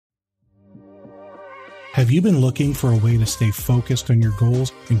Have you been looking for a way to stay focused on your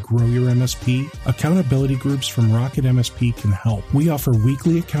goals and grow your MSP? Accountability groups from Rocket MSP can help. We offer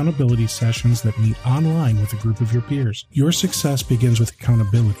weekly accountability sessions that meet online with a group of your peers. Your success begins with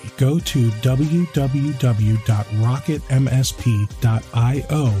accountability. Go to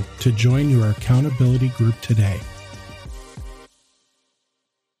www.rocketmsp.io to join your accountability group today.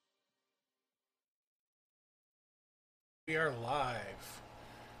 We are live.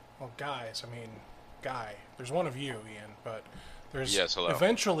 Well, guys, Guy, there's one of you, Ian, but there's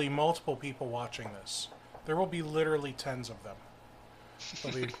eventually multiple people watching this. There will be literally tens of them.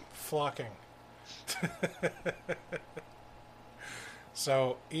 They'll be flocking.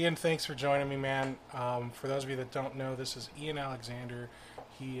 So, Ian, thanks for joining me, man. For those of you that don't know, this is Ian Alexander.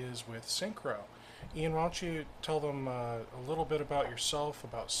 He is with Syncro. Ian, why don't you tell them a little bit about yourself,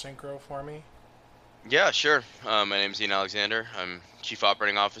 about Syncro for me? Yeah, sure. My name is Ian Alexander. I'm Chief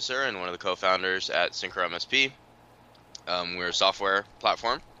Operating Officer and one of the co-founders at Syncro MSP. We're a software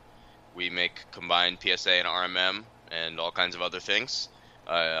platform. We make combined PSA and RMM and all kinds of other things,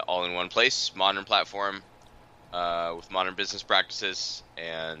 all in one place. Modern platform with modern business practices,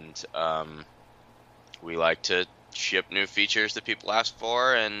 and we like to ship new features that people ask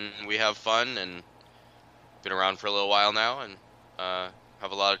for, and we have fun, and been around for a little while now, and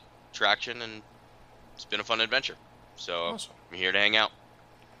have a lot of traction, and it's been a fun adventure. So awesome. I'm here to hang out.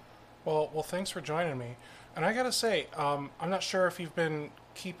 Well, thanks for joining me. And I gotta say, I'm not sure if you've been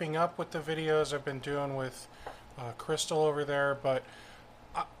keeping up with the videos I've been doing with Crystal over there, but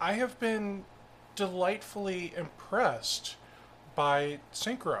I have been delightfully impressed by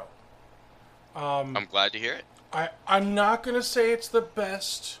Syncro. I'm glad to hear it. I'm not gonna say it's the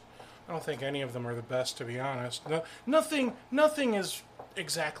best. I don't think any of them are the best, to be honest. Nothing is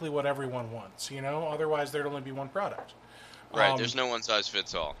exactly what everyone wants, otherwise there'd only be one product. Right, there's no one size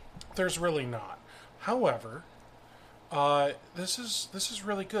fits all. There's really not. However, this is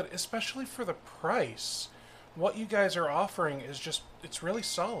really good, especially for the price. What you guys are offering is it's really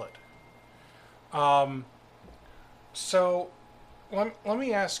solid. So let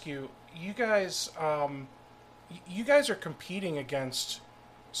me ask you, you guys are competing against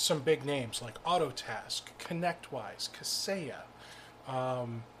some big names like Autotask, ConnectWise, Kaseya.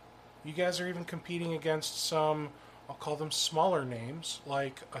 You guys are even competing against some, I'll call them smaller names,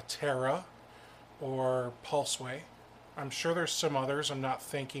 like Atera or Pulseway. I'm sure there's some others I'm not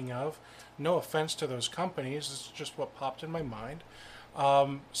thinking of. No offense to those companies, it's just what popped in my mind.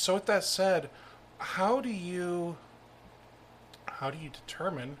 So with that said, how do you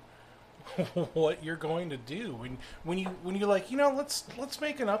determine what you're going to do when you're like, let's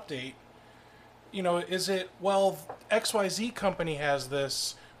make an update? Is it, well, XYZ company has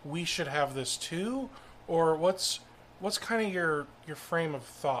this, we should have this too? Or what's kind of your frame of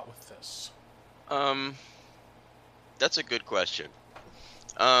thought with this? That's a good question.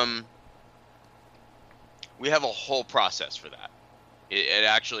 We have a whole process for that.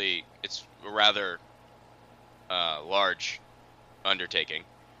 It's a rather large undertaking.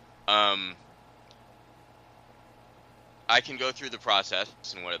 I can go through the process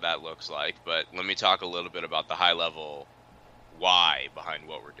and what that looks like, but let me talk a little bit about the high level why behind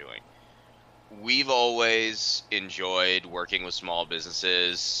what we're doing. We've always enjoyed working with small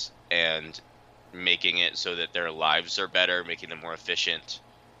businesses and making it so that their lives are better, making them more efficient,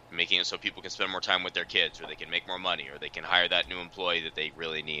 making it so people can spend more time with their kids, or they can make more money, or they can hire that new employee that they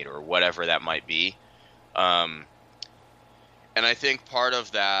really need, or whatever that might be. And I think part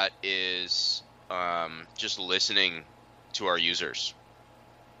of that is just listening to our users.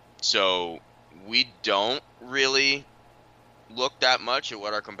 So we don't really look that much at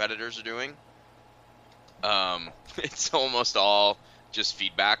what our competitors are doing. It's almost all just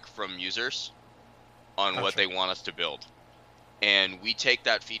feedback from users on what they want us to build. And we take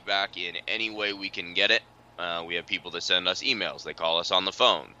that feedback in any way we can get it. We have people that send us emails. They call us on the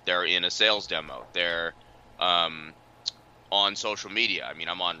phone. They're in a sales demo. They're on social media.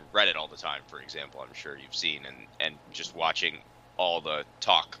 I'm on Reddit all the time, for example. I'm sure you've seen and just watching all the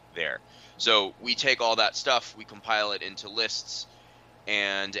talk there. So we take all that stuff, we compile it into lists,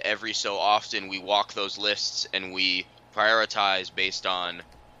 and every so often we walk those lists and we prioritize based on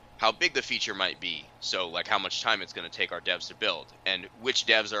how big the feature might be. So like how much time it's going to take our devs to build, and which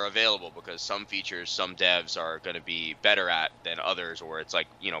devs are available, because some features some devs are going to be better at than others, or it's like,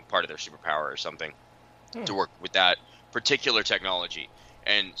 part of their superpower or something to work with that particular technology.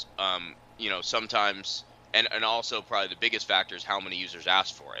 And sometimes, and also probably the biggest factor is how many users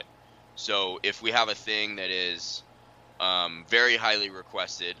ask for it. So if we have a thing that is very highly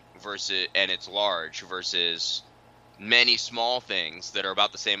requested and it's large versus many small things that are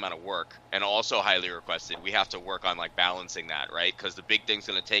about the same amount of work and also highly requested. We have to work on like balancing that, right? Because the big thing's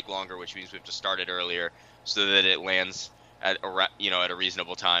going to take longer, which means we have to start it earlier so that it lands at a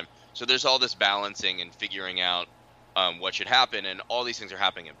reasonable time. So there's all this balancing and figuring out what should happen, and all these things are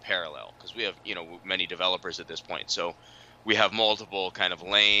happening in parallel because we have many developers at this point. So we have multiple kind of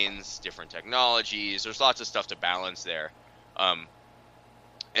lanes, different technologies. There's lots of stuff to balance there,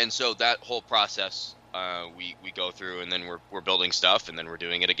 and so that whole process we go through, and then we're building stuff, and then we're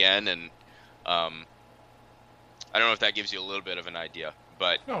doing it again. And I don't know if that gives you a little bit of an idea,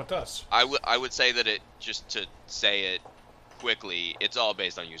 but no, it does. I would say that it, just to say it quickly, it's all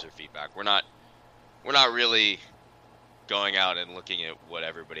based on user feedback. We're not really going out and looking at what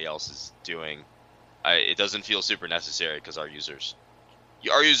everybody else is doing. It doesn't feel super necessary because our users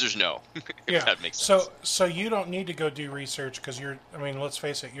know. If that makes sense. So you don't need to go do research because let's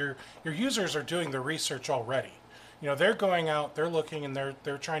face it, your users are doing the research already. They're going out, they're looking, and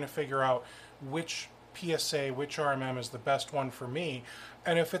they're trying to figure out which PSA, which RMM is the best one for me.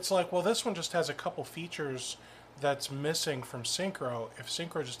 And if it's like, well, this one just has a couple features that's missing from Syncro, if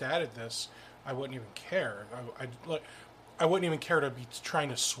Syncro just added this, I wouldn't even care. I wouldn't even care to be trying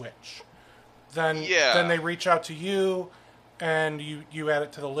to switch. Then they reach out to you, and you add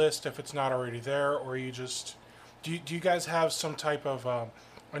it to the list if it's not already there, or you just do you guys have some type of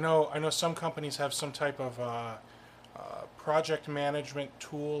I know some companies have some type of project management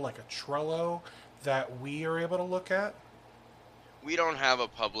tool like a Trello that we are able to look at? We don't have a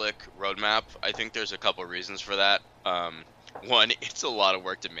public roadmap. I think there's a couple reasons for that. One, it's a lot of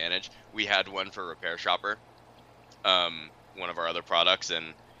work to manage. We had one for Repair Shopper, one of our other products,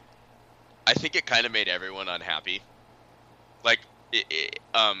 and I think it kind of made everyone unhappy. Like,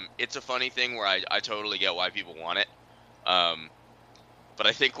 it's a funny thing where I totally get why people want it. But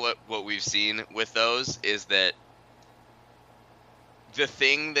I think what we've seen with those is that the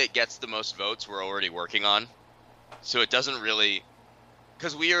thing that gets the most votes we're already working on. So it doesn't really,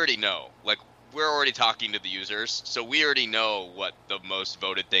 because we already know, like, we're already talking to the users, so we already know what the most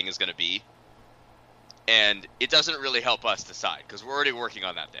voted thing is going to be. And it doesn't really help us decide because we're already working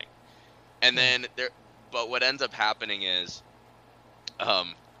on that thing. And then but what ends up happening is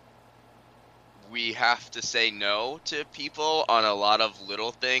we have to say no to people on a lot of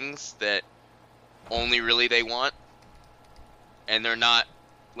little things that only really they want. And they're not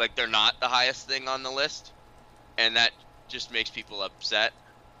the highest thing on the list. And that just makes people upset.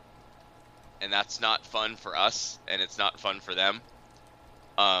 And that's not fun for us, and it's not fun for them.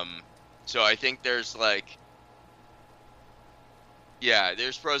 So I think there's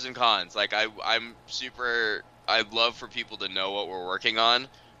there's pros and cons. Like I'd love for people to know what we're working on,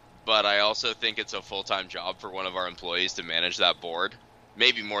 but I also think it's a full-time job for one of our employees to manage that board,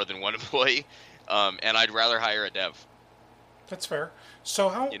 maybe more than one employee. And I'd rather hire a dev. That's fair. So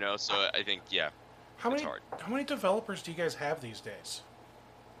so I think how many developers do you guys have these days?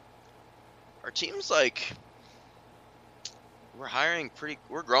 Our team's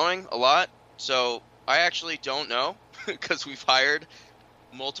we're growing a lot. So I actually don't know because we've hired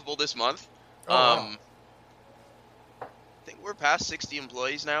multiple this month. Wow. I think we're past 60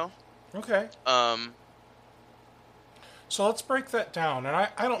 employees now. Okay. So let's break that down. And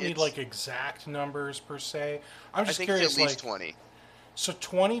I don't need exact numbers per se. I'm just curious. At least 20. So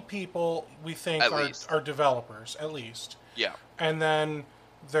 20 people we think are developers, at least. Yeah. And then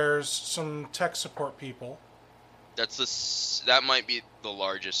there's some tech support people. That might be the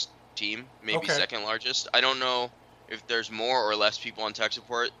largest team, maybe second largest. I don't know if there's more or less people on tech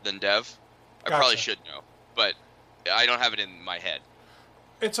support than dev. I probably should know, but I don't have it in my head.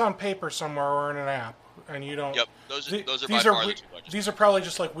 It's on paper somewhere or in an app, and you don't. Yep, those are by far the two largest. These are probably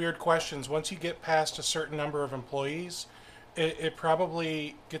just weird questions. Once you get past a certain number of employees, it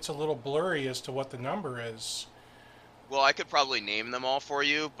probably gets a little blurry as to what the number is. Well, I could probably name them all for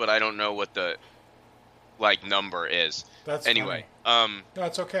you, but I don't know what the number is. That's anyway.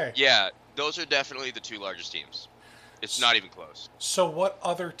 That's okay. Yeah, those are definitely the two largest teams. It's not even close. So what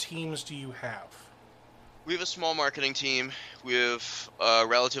other teams do you have? We have a small marketing team. We have a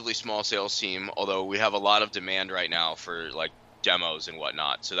relatively small sales team, although we have a lot of demand right now for demos and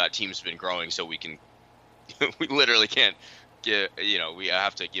whatnot. So that team's been growing, so we can we literally can't get, we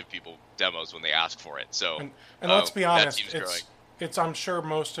have to give people demos when they ask for it. So and let's be honest, it's I'm sure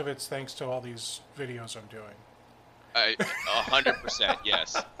most of it's thanks to all these videos I'm doing. 100%,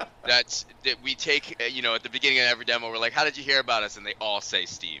 yes. We take at the beginning of every demo, we're like, "How did you hear about us?" And they all say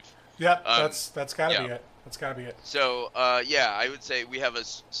Steve. Yep, that's gotta be it. That's gotta be it. So I would say we have a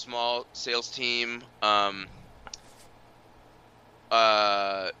small sales team.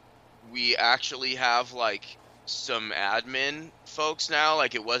 We actually have some admin folks now.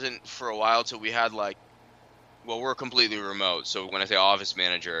 Like, it wasn't for a while till we had like, well, we're completely remote. So when I say office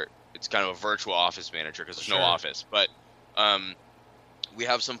manager, it's kind of a virtual office manager because there's no Sure. office. But we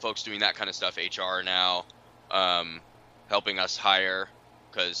have some folks doing that kind of stuff. HR now, helping us hire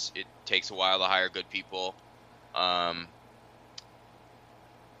because it takes a while to hire good people.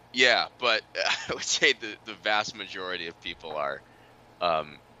 Yeah, but I would say the vast majority of people are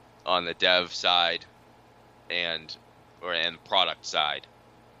on the dev side and product side,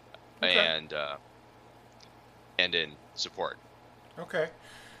 Okay. and in support. Okay.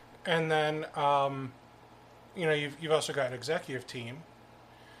 And then, you've also got an executive team.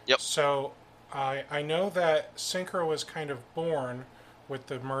 Yep. So I know that Syncro was kind of born with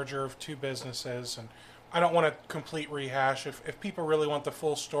the merger of two businesses, and I don't want to complete rehash. If people really want the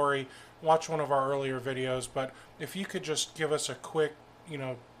full story, watch one of our earlier videos. But if you could just give us a quick,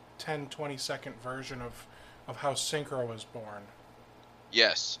 10, 20-second version of how Syncro was born.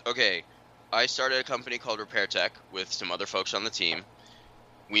 Yes. Okay. I started a company called Repair Tech with some other folks on the team.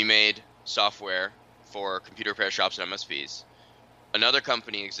 We made software for computer repair shops and MSPs. Another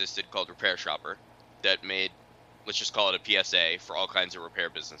company existed called Repair Shopper that made, let's just call it a PSA for all kinds of repair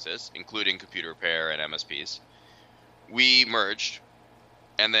businesses, including computer repair and MSPs. We merged,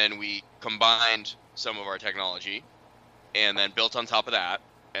 and then we combined some of our technology, and then built on top of that,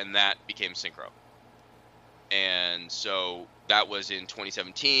 and that became Syncro. And so that was in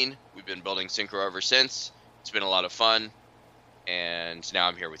 2017. We've been building Syncro ever since. It's been a lot of fun, and now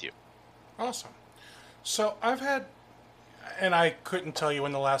I'm here with you. Awesome. So I've had, and I couldn't tell you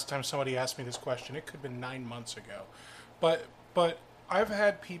when the last time somebody asked me this question. It could have been 9 months ago, but I've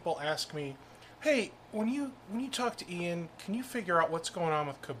had people ask me, "Hey, when you talk to Ian, can you figure out what's going on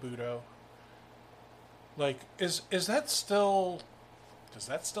with Kabuto? Like, is that still does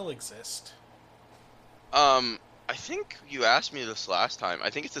that still exist?" I think you asked me this last time. I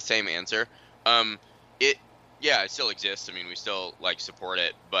think it's the same answer. It, yeah, it still exists. I mean, we still like support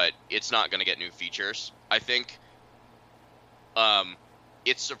it, but it's not going to get new features. I think,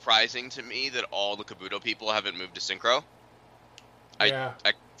 it's surprising to me that all the Kabuto people haven't moved to Syncro. Yeah.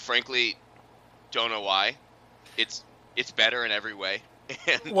 I frankly don't know why. It's better in every way.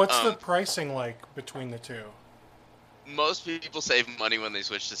 And What's the pricing like between the two? most people save money when they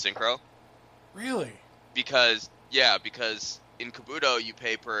switch to Syncro Really? because in Kabuto you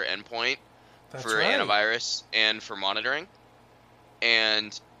pay per endpoint That's for right. antivirus and for monitoring,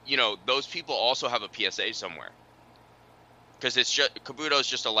 and those people also have a PSA somewhere because Kabuto is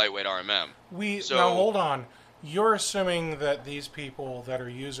just a lightweight RMM. So Now hold on. You're assuming that these people that are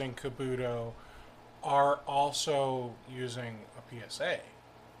using Kabuto are also using a PSA.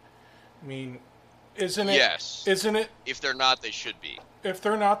 I mean, isn't it? yes, Isn't it? if they're not, they should be. If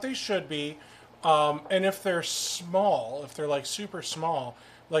they're not, they should be. And if they're small, if they're like super small,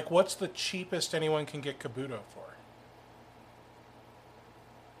 like what's the cheapest anyone can get Kabuto for?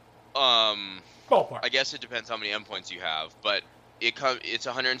 Ballpark. I guess it depends how many endpoints you have, but it's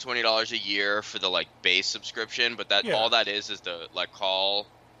 $120 a year for the like base subscription, but Yeah. all that is the like call,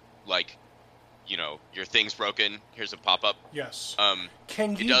 like your thing's broken, here's a pop-up. Yes. Um,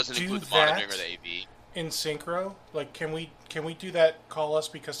 Can it you doesn't do include the that monitoring or the AV. in Syncro? Like, can we do that? Call us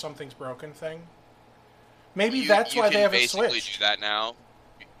because something's broken thing. Maybe that's why they haven't basically switched. do that now.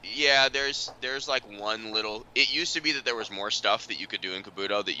 Yeah, there's like one little. It used to be that there was more stuff that you could do in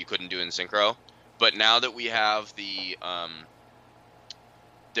Kabuto that you couldn't do in Syncro, but now that we have the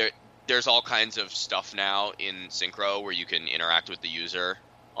there's all kinds of stuff now in Syncro where you can interact with the user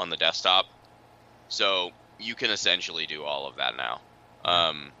on the desktop, so you can essentially do all of that now.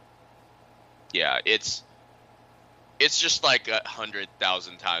 Yeah, it's just like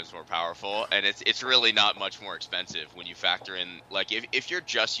 100,000 times more powerful, and it's really not much more expensive when you factor in like if you're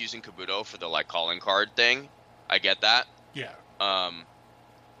just using Kabuto for the like calling card thing, I get that. Yeah.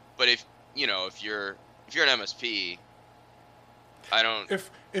 But if you're an MSP, I don't.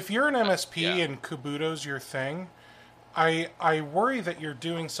 If you're an MSP yeah. and Kabuto's your thing, I worry that you're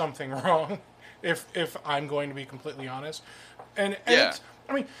doing something wrong. If I'm going to be completely honest, and Yeah. it's,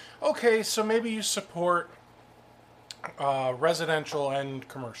 I mean, okay, so maybe you support residential and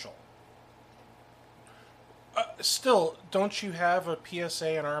commercial. Still, don't you have a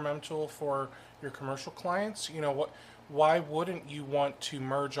PSA and RMM tool for your commercial clients? You know what? Why wouldn't you want to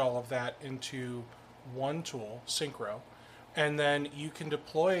merge all of that into one tool, Syncro, and then you can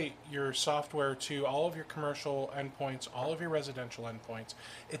deploy your software to all of your commercial endpoints, all of your residential endpoints.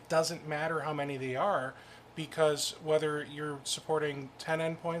 It doesn't matter how many they are, because whether you're supporting 10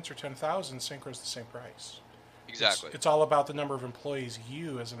 endpoints or 10,000, Syncro is the same price. Exactly. It's all about the number of employees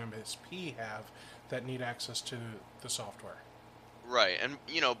you as an MSP have that need access to the software. Right, and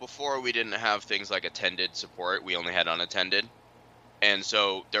before we didn't have things like attended support, we only had unattended. And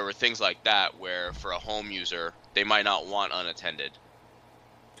so there were things like that where for a home user, they might not want unattended.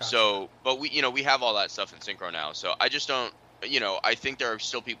 Gotcha. So, but we have all that stuff in Syncro now. So I just don't, I think there are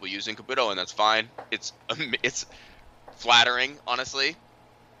still people using Kabuto, and that's fine. It's flattering, honestly,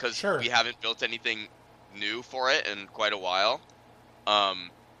 because we haven't built anything new for it in quite a while.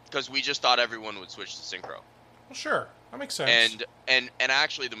 Because we just thought everyone would switch to Syncro. Well, sure, that makes sense. And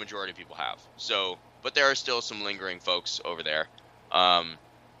actually, the majority of people have. So, but there are still some lingering folks over there.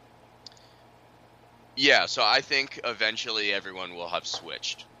 Yeah, so I think eventually everyone will have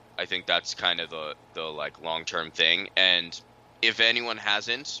switched. I think that's kind of the like long-term thing. And if anyone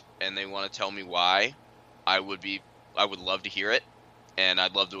hasn't and they want to tell me why, I would love to hear it, and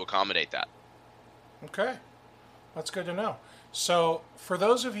I'd love to accommodate that. Okay. That's good to know. So, for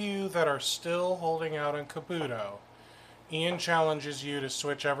those of you that are still holding out on Kabuto, Ian challenges you to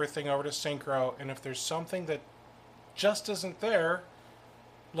switch everything over to Syncro, and if there's something that just isn't there,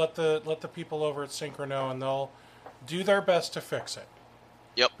 let the people over at Syncro know, and they'll do their best to fix it.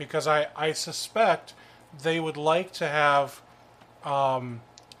 Yep. Because I suspect they would like to have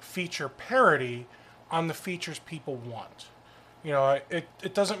feature parity on the features people want.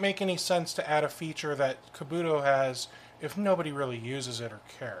 It doesn't make any sense to add a feature that Kabuto has if nobody really uses it or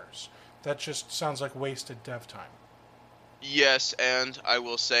cares. That just sounds like wasted dev time. Yes, and I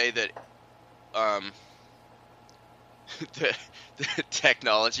will say that the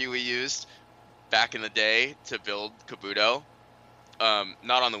technology we used back in the day to build Kabuto,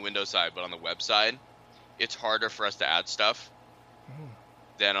 not on the Windows side, but on the web side, it's harder for us to add stuff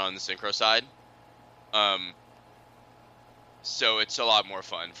than on the Syncro side. So it's a lot more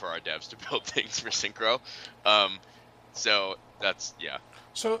fun for our devs to build things for Syncro. So that's, yeah.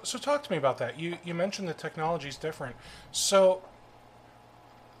 So talk to me about that. You mentioned the technology's different. So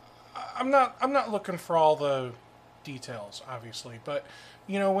I'm not looking for all the details, obviously, but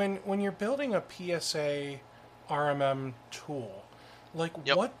when you're building a PSA RMM tool, like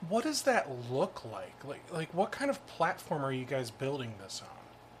what does that look like? Like what kind of platform are you guys building this on?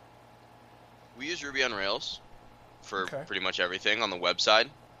 We use Ruby on Rails for pretty much everything on the web side.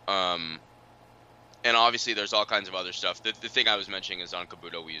 And obviously there's all kinds of other stuff. The thing I was mentioning is on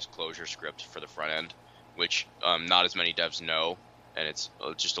Kabuto we use ClojureScript for the front end, which not as many devs know, and it's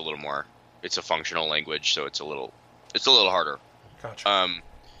just a little more. It's a functional language, so it's a little harder. Gotcha.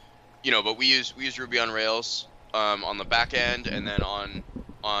 But we use Ruby on Rails on the back end, and then on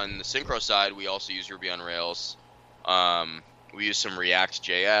the Syncro side we also use Ruby on Rails. We use some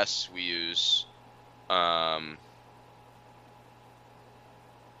React.js. We use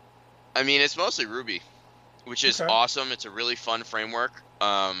it's mostly Ruby, which is awesome. It's a really fun framework.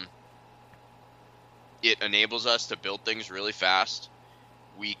 It enables us to build things really fast.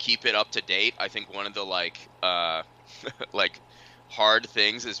 We keep it up to date. I think one of the hard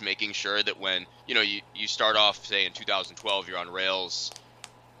things is making sure that when you start off, say in 2012, you're on Rails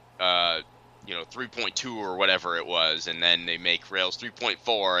 3.2 or whatever it was, and then they make Rails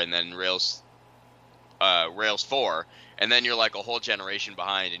 3.4 and then Rails 4, and then you're like a whole generation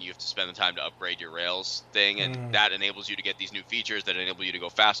behind, and you have to spend the time to upgrade your Rails thing, and that enables you to get these new features that enable you to go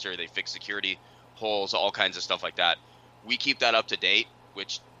faster. They fix security holes, all kinds of stuff like that. We keep that up to date,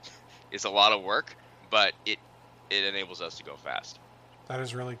 which is a lot of work, but it enables us to go fast. That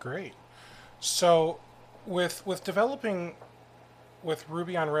is really great. So with developing with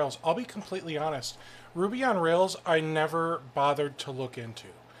Ruby on Rails, I'll be completely honest. Ruby on Rails, I never bothered to look into.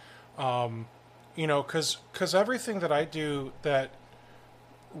 Because everything that I do that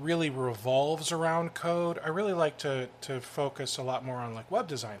really revolves around code, I really like to focus a lot more on like web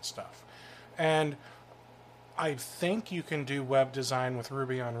design stuff. And I think you can do web design with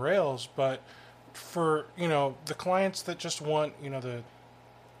Ruby on Rails, but for, the clients that just want, the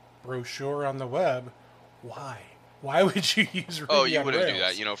brochure on the web, why? Why would you use Ruby on Rails? Oh, you wouldn't do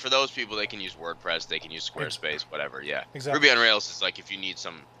that. For those people, they can use WordPress, they can use Squarespace, whatever, yeah. Exactly. Ruby on Rails is like if you need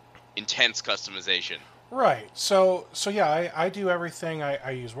some intense customization. Right. So yeah, I do everything.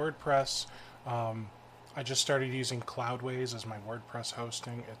 I use WordPress. I just started using Cloudways as my WordPress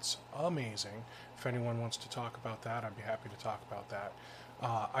hosting. It's amazing. If anyone wants to talk about that, I'd be happy to talk about that.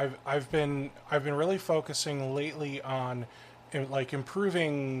 I've been really focusing lately on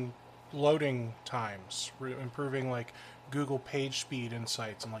improving loading times, improving like Google page speed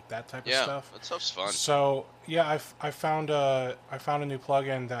insights and like that type of stuff. Yeah, that stuff's fun. So yeah, I found a new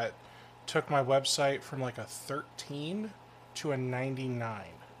plugin that took my website from like a 13 to a 99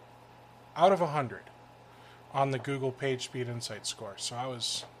 out of 100, on the Google PageSpeed Insight score. So I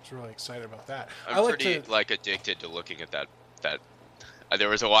was really excited about that. I'm pretty addicted to looking at that. There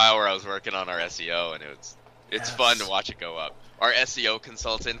was a while where I was working on our SEO, and it's fun to watch it go up. Our SEO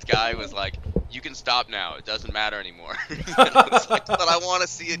consultant guy was like, "You can stop now. It doesn't matter anymore." I was like, but I want to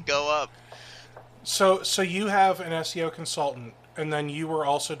see it go up. So you have an SEO consultant, and then you were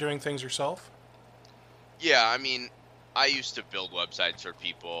also doing things yourself? Yeah, I mean, I used to build websites for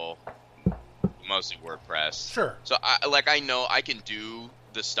people, mostly WordPress. Sure. So I know I can do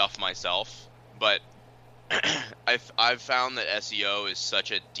the stuff myself, but I've found that SEO is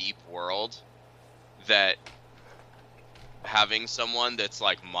such a deep world that having someone that's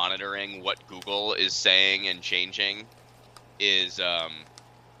like monitoring what Google is saying and changing is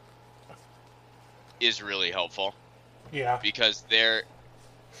really helpful. Yeah. Because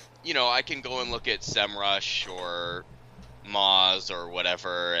I can go and look at SEMrush or Moz or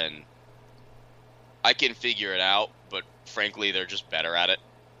whatever, and I can figure it out, but frankly, they're just better at it.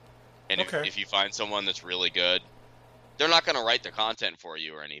 And if you find someone that's really good, they're not going to write the content for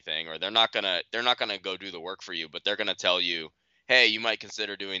you or anything, or they're not going to go do the work for you, but they're going to tell you, hey, you might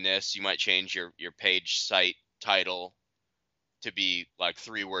consider doing this. You might change your page site title to be like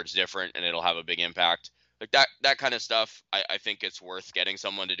 3 words different, and it'll have a big impact. Like that kind of stuff, I think it's worth getting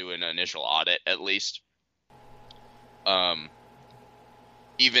someone to do an initial audit at least.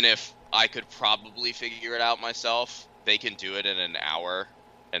 Even if I could probably figure it out myself, they can do it in an hour,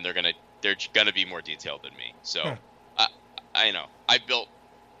 and they're gonna be more detailed than me. So I know I've built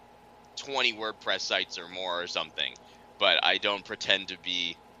 20 WordPress sites or more or something, but I don't pretend to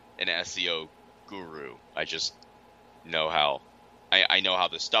be an SEO guru. I just know how I know how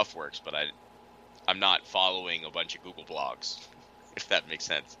this stuff works, but I'm not following a bunch of Google blogs, if that makes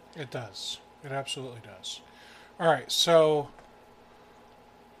sense. It does. It absolutely does. All right, so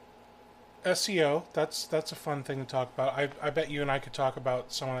SEO, that's a fun thing to talk about. I bet you and I could talk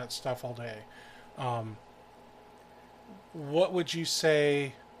about some of that stuff all day. What would you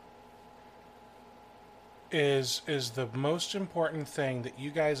say is the most important thing that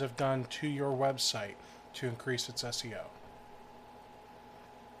you guys have done to your website to increase its SEO?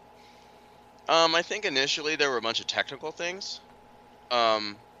 I think initially there were a bunch of technical things.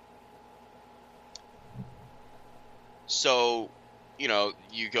 So,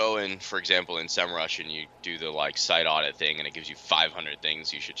 you go in, for example, in SEMrush, and you do the site audit thing, and it gives you 500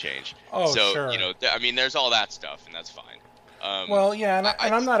 things you should change. Oh, so, sure. There's all that stuff, and that's fine. Well, yeah, and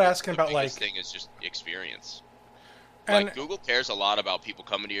I'm not asking about the biggest thing is just experience. And Google cares a lot about people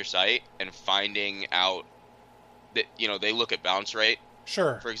coming to your site and finding out that they look at bounce rate.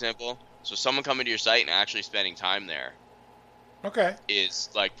 Sure. For example, so someone coming to your site and actually spending time there. Okay. Is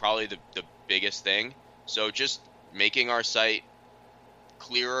probably the biggest thing. So just making our site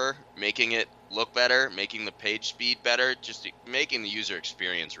clearer, making it look better, making the page speed better, just making the user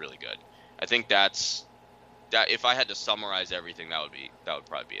experience really good. I think that if I had to summarize everything, that would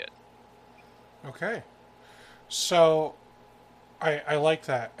probably be it. Okay. So I like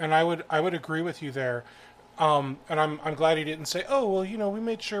that, and I would agree with you there. And I'm glad he didn't say, oh well, we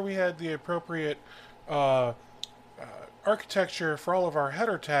made sure we had the appropriate architecture for all of our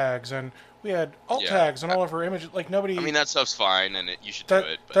header tags, and we had alt tags and all of our images. Like nobody. I mean, that stuff's fine, and you should do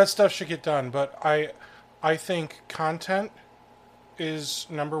it. But that stuff should get done. But I think content is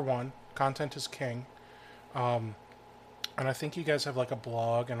number one. Content is king. And I think you guys have a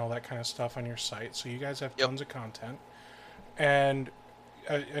blog and all that kind of stuff on your site, so you guys have tons of content. And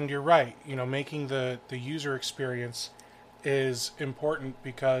you're right. Making the user experience is important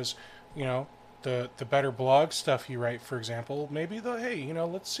because the better blog stuff you write, for example, maybe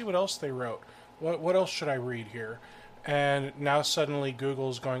let's see what else they wrote. What else should I read here? And now suddenly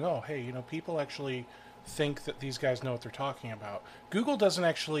Google's going, oh, hey, people actually think that these guys know what they're talking about. Google doesn't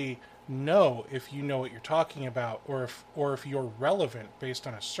actually know if you know what you're talking about or if you're relevant based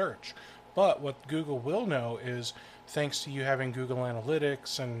on a search. But what Google will know is, thanks to you having Google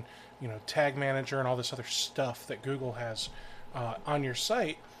Analytics and Tag Manager and all this other stuff that Google has on your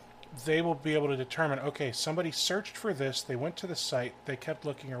site, they will be able to determine, okay, somebody searched for this, they went to the site, they kept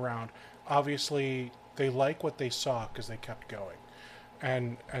looking around. Obviously, they like what they saw because they kept going.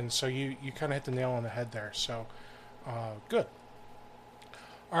 And so you kind of hit the nail on the head there. So, good.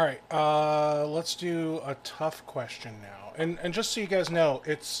 All right, let's do a tough question now. And just so you guys know,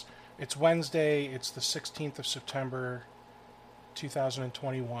 it's Wednesday. It's the 16th of September,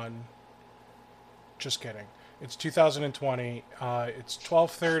 2021. Just kidding. It's 2020. It's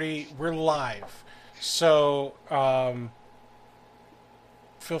 12:30. We're live. So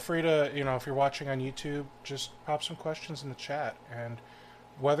feel free to, if you're watching on YouTube, just pop some questions in the chat, and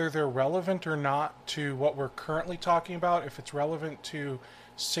whether they're relevant or not to what we're currently talking about, if it's relevant to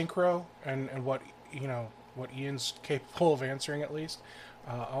Syncro and what what Ian's capable of answering at least,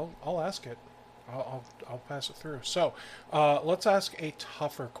 I'll ask it. I'll pass it through. So let's ask a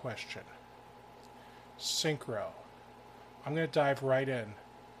tougher question. Synchro. I'm gonna dive right in.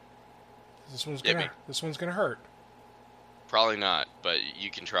 This one's gonna hurt. Probably not, but you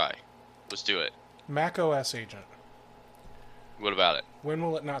can try. Let's do it. Mac OS agent. What about it? When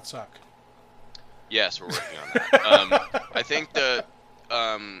will it not suck? Yes, we're working on that. I think the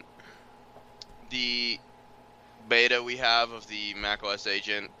beta we have of the macOS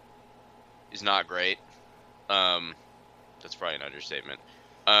agent is not great. That's probably an understatement.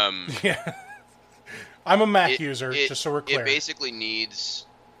 Yeah. I'm a Mac user, just so we're clear. It basically needs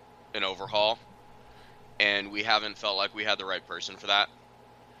an overhaul, and we haven't felt like we had the right person for that.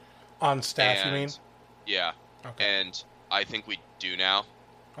 On staff, you mean? Yeah. Okay. And I think we do now.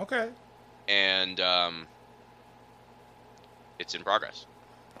 Okay. And it's in progress.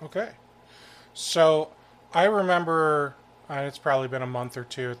 Okay. So I remember, it's probably been a month or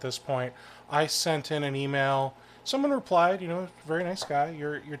two at this point, I sent in an email. Someone replied, very nice guy.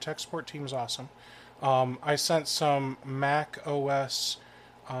 Your tech support team is awesome. I sent some Mac OS,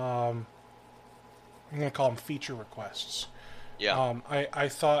 I'm going to call them feature requests. Yeah. I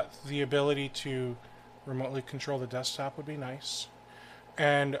thought the ability to remotely control the desktop would be nice.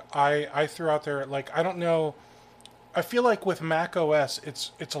 And I threw out there, I don't know, I feel like with Mac OS,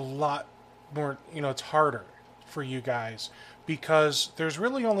 it's a lot more, it's harder for you guys because there's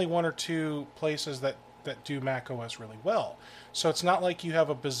really only one or two places that do Mac OS really well. So it's not like you have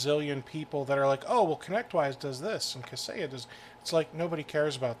a bazillion people that are like, oh, well, ConnectWise does this and Kaseya does. It's like nobody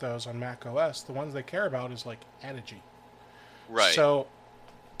cares about those on Mac OS. The ones they care about is like Adigy. Right. So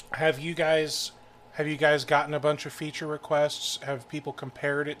have you guys gotten a bunch of feature requests? Have people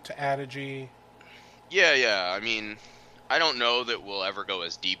compared it to Adigy? Yeah. I mean, I don't know that we'll ever go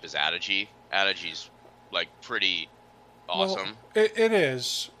as deep as Adigy. Adigy's pretty awesome. Well, it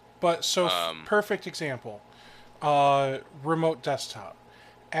is. But perfect example, remote desktop.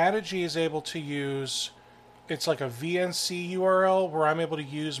 Adigy is able to use, it's like a VNC URL where I'm able to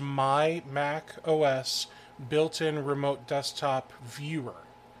use my Mac OS built-in remote desktop viewer,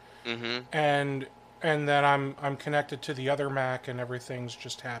 and then I'm connected to the other Mac and everything's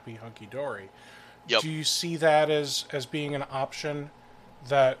just happy hunky dory. Yep. Do you see that as being an option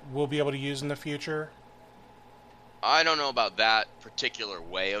that we'll be able to use in the future? I don't know about that particular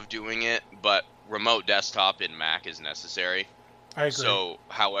way of doing it, but remote desktop in Mac is necessary. I agree. So,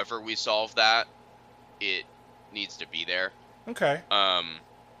 however we solve that, it needs to be there. Okay.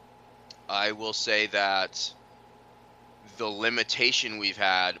 I will say that the limitation we've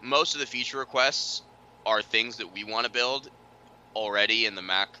had, most of the feature requests are things that we want to build already in the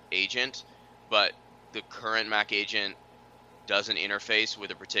Mac agent, but the current Mac agent doesn't interface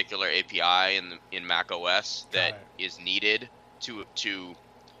with a particular API in Mac OS that is needed to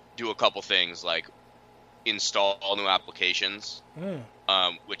do a couple things like install all new applications,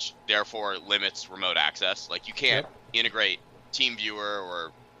 which therefore limits remote access. Like you can't integrate TeamViewer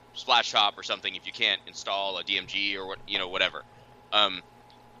or Splashtop or something if you can't install a DMG or whatever.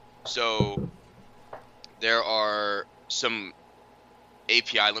 So there are some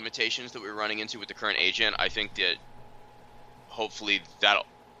API limitations that we're running into with the current agent. I think that hopefully that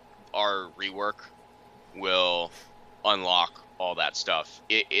our rework will unlock all that stuff.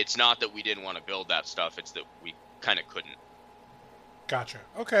 It's not that we didn't want to build that stuff, it's that we kind of couldn't. Gotcha.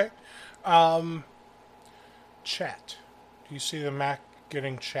 Okay. Chat. Do you see the Mac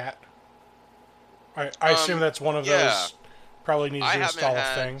getting chat? I assume that's one of those probably needs to install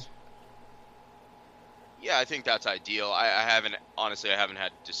a thing. Yeah, I think that's ideal. I haven't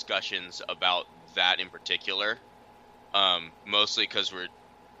had discussions about that in particular. Mostly because we've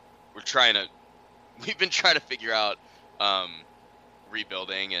been trying to figure out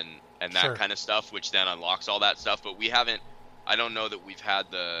rebuilding and that kind of stuff, which then unlocks all that stuff. But I don't know that we've had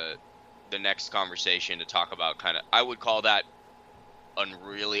the next conversation to talk about I would call that a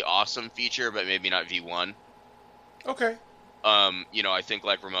really awesome feature, but maybe not V1. Okay. I think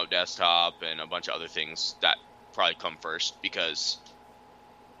like remote desktop and a bunch of other things that probably come first because,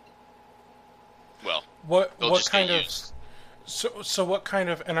 well, what kind of so what kind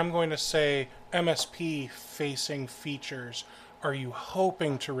of, and I'm going to say MSP facing features are you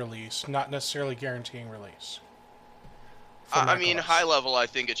hoping to release, not necessarily guaranteeing release? I mean, high level, I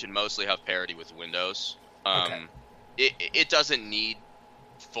think it should mostly have parity with Windows. Okay. It doesn't need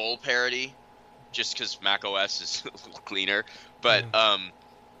full parity, just because Mac OS is cleaner. But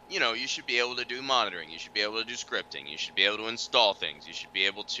you should be able to do monitoring. You should be able to do scripting. You should be able to install things. You should be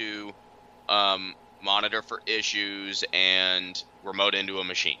able to monitor for issues and remote into a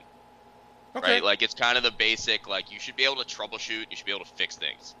machine. Okay. Right? Like, it's kind of the basic, like, you should be able to troubleshoot. You should be able to fix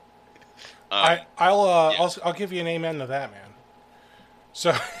things. I'll give you an amen to that, man.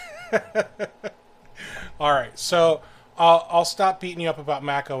 So, all right. So I'll stop beating you up about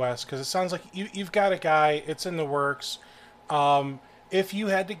Mac OS because it sounds like you've got a guy. It's in the works. If you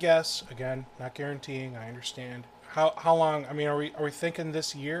had to guess, again, not guaranteeing. I understand. How long? I mean, are we thinking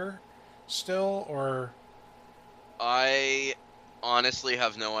this year still, or? I honestly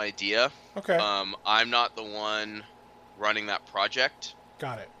have no idea. Okay. I'm not the one running that project.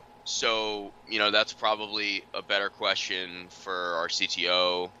 Got it. So, that's probably a better question for our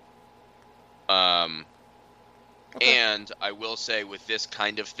CTO. Okay. And I will say with this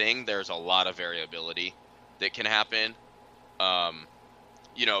kind of thing, there's a lot of variability that can happen.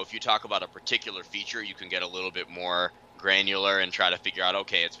 If you talk about a particular feature, you can get a little bit more granular and try to figure out,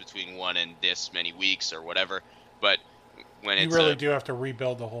 okay, it's between 1 and this many weeks or whatever. But when you really do have to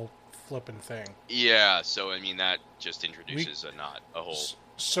rebuild the whole flipping thing. Yeah, so I mean that just introduces a whole.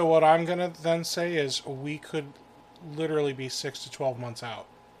 So what I'm gonna then say is we could literally be 6 to 12 months out.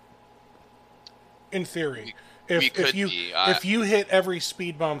 In theory, if you hit every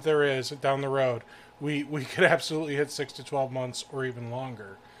speed bump there is down the road, we could absolutely hit 6 to 12 months or even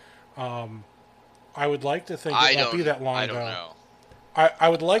longer. I would like to think it won't be that long. I don't know. I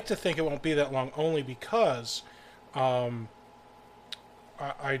would like to think it won't be that long, only because I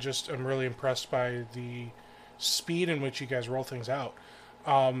just am really impressed by the speed in which you guys roll things out.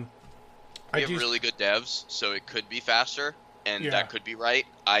 We have really good devs, so it could be faster, and that could be right.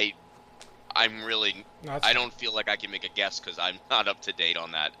 I don't feel like I can make a guess because I'm not up to date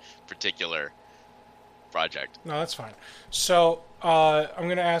on that particular project. No, that's fine. So I'm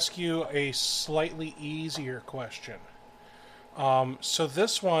going to ask you a slightly easier question. So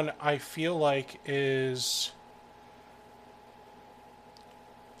this one I feel like is...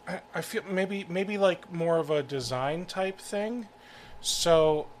 I feel maybe like more of a design type thing.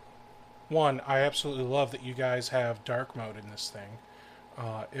 So, one, I absolutely love that you guys have dark mode in this thing.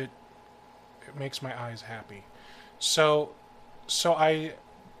 It makes my eyes happy. So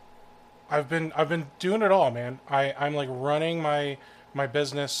I've been doing it all, man. I'm like running my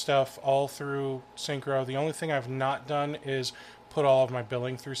business stuff all through Syncro. The only thing I've not done is put all of my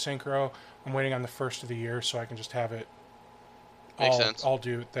billing through Syncro. I'm waiting on the first of the year so I can just have it. Makes sense. I'll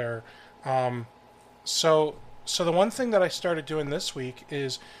do it there. So the one thing that I started doing this week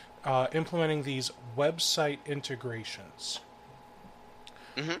is implementing these website integrations.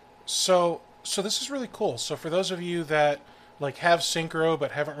 Mm-hmm. So this is really cool. So for those of you that like have Syncro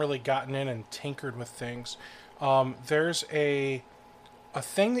but haven't really gotten in and tinkered with things, there's a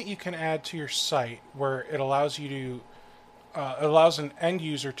thing that you can add to your site where it allows you to allows an end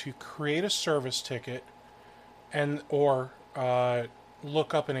user to create a service ticket or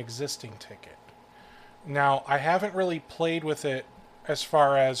look up an existing ticket. Now, I haven't really played with it as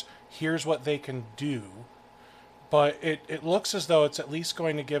far as here's what they can do, but it looks as though it's at least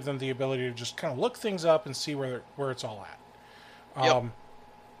going to give them the ability to just kind of look things up and see where it's all at. Yep.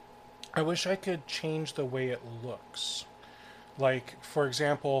 I wish I could change the way it looks. Like, for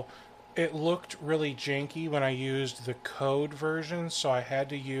example, it looked really janky when I used the code version, so I had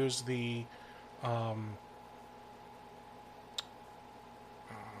to use the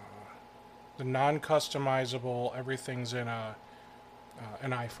non-customizable, everything's in an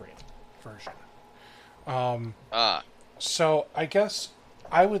iframe version. So I guess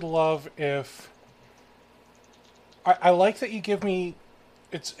I would love if I like that you give me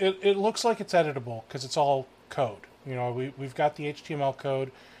it looks like it's editable because it's all code. We've got the HTML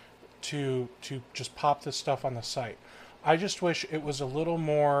code to just pop this stuff on the site. I just wish it was a little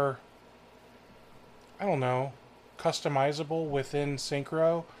more, I don't know, customizable within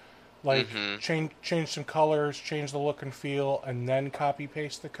Syncro. Like, change some colors, change the look and feel, and then copy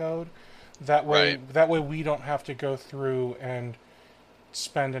paste the code. That way we don't have to go through and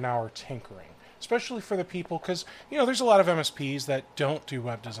spend an hour tinkering. Especially for the people, because, there's a lot of MSPs that don't do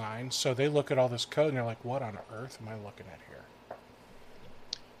web design, so they look at all this code and they're like, what on earth am I looking at here?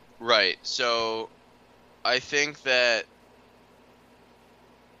 Right, so I think that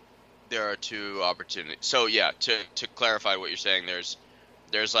there are two opportunities. So yeah, to clarify what you're saying, there's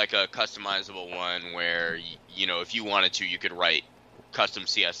like a customizable one where, if you wanted to, you could write custom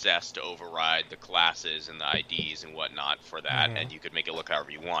CSS to override the classes and the IDs and whatnot for that, and you could make it look however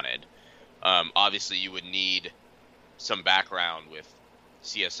you wanted. Obviously, you would need some background with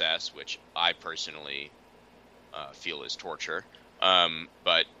CSS, which I personally feel is torture.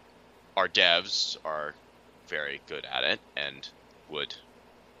 But our devs are very good at it and would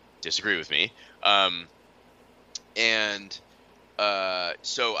disagree with me.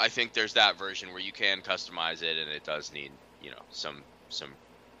 So I think there's that version where you can customize it, and it does need, some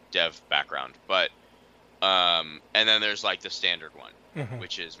dev background. But and then there's like the standard one,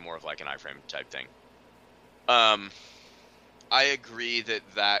 which is more of like an iframe type thing. I agree that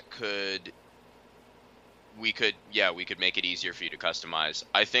we could make it easier for you to customize.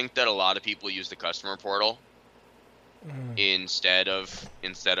 I think that a lot of people use the customer portal instead of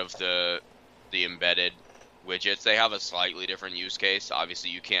the embedded widgets. They have a slightly different use case.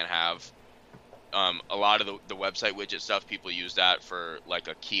 Obviously, you can't have a lot of the website widget stuff. People use that for like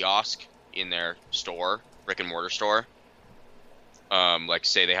a kiosk in their store, brick and mortar store. Like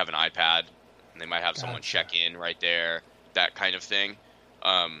say they have an iPad and they might have someone check in right there, that kind of thing.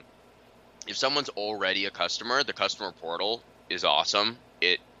 If someone's already a customer, the customer portal is awesome.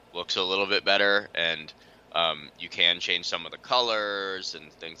 It looks a little bit better, and you can change some of the colors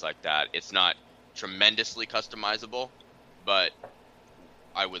and things like that. It's not tremendously customizable, but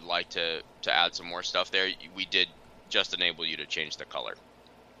I would like to add some more stuff there. We did just enable you to change the color.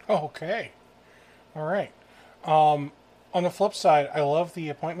 Oh, okay. All right. On the flip side, I love the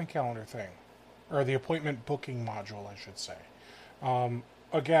appointment calendar thing, or the appointment booking module, I should say.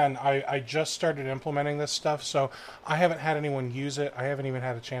 Again, I just started implementing this stuff, so I haven't had anyone use it. I haven't even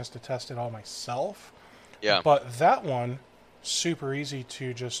had a chance to test it all myself. Yeah. But that one, super easy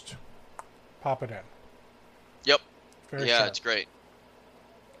to just pop it in. Yep. Very yeah, sharp. It's great.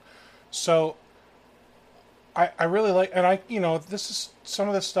 So I really like, and some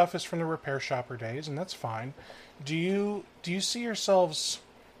of this stuff is from the repair shopper days, and that's fine. Do you see yourselves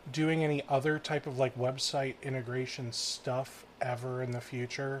doing any other type of like website integration stuff ever in the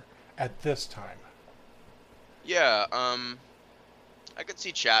future at this time? Yeah, I could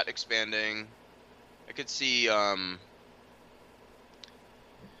see chat expanding. I could see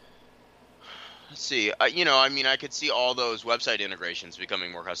let's see. I could see all those website integrations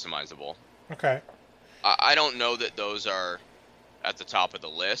becoming more customizable. Okay. I don't know that those are at the top of the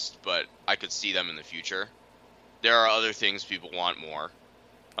list, but I could see them in the future. There are other things people want more,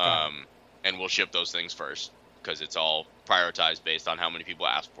 and we'll ship those things first because it's all prioritized based on how many people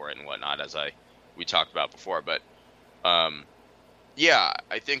ask for it and whatnot, as we talked about before. But yeah,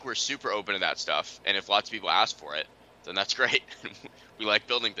 I think we're super open to that stuff, and if lots of people ask for it, then that's great. We like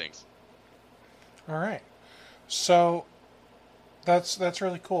building things. All right. So that's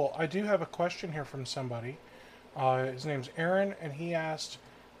really cool. I do have a question here from somebody. His name's Aaron, and he asked,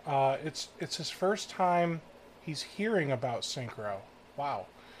 it's his first time he's hearing about Syncro. Wow.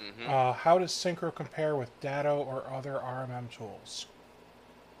 Mm-hmm. How does Syncro compare with Datto or other RMM tools?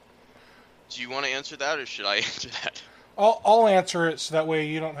 Do you want to answer that, or should I answer that? I'll answer it so that way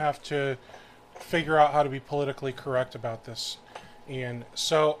you don't have to figure out how to be politically correct about this, Ian.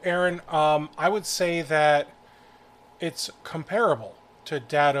 So, Aaron, I would say that it's comparable to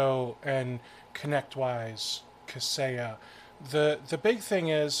Datto and ConnectWise, Kaseya. The big thing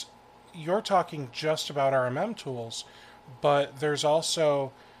is you're talking just about RMM tools, but there's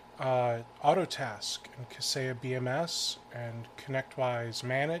also Autotask and Kaseya BMS and ConnectWise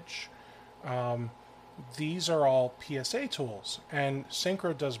Manage. These are all PSA tools, and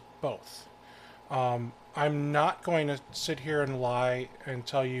Syncro does both. I'm not going to sit here and lie and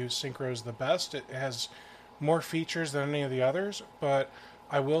tell you Syncro is the best. It has more features than any of the others, but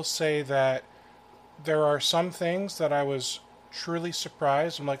I will say that there are some things that I was truly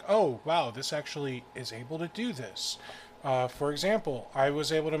surprised. I'm like, oh, wow, this actually is able to do this. For example, I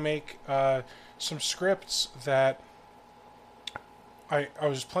was able to make some scripts that I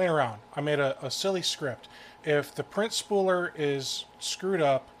was playing around. I made a silly script. If the print spooler is screwed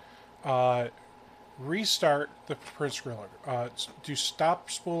up, restart the print spooler. Do stop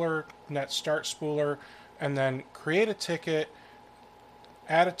spooler, net start spooler, and then create a ticket,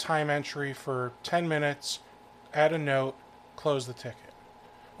 add a time entry for 10 minutes, add a note, close the ticket.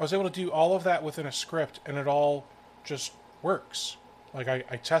 I was able to do all of that within a script, and it all just works. Like, I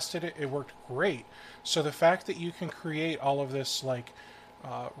tested it, it worked great. So the fact that you can create all of this, like,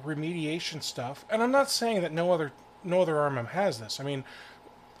 remediation stuff, and I'm not saying that no other RMM has this. I mean,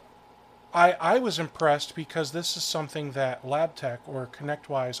 I was impressed because this is something that LabTech or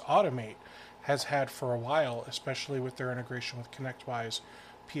ConnectWise Automate has had for a while, especially with their integration with ConnectWise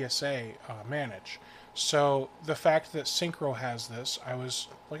PSA Manage. So the fact that Syncro has this, I was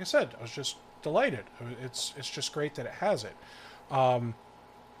just delighted. It's just great that it has it.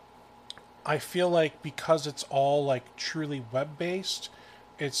 I feel like because it's all like truly web-based,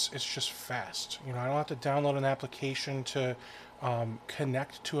 it's just fast. I don't have to download an application to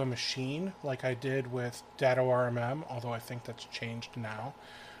connect to a machine like I did with Datto RMM, although I think that's changed now.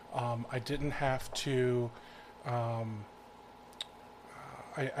 I didn't have to.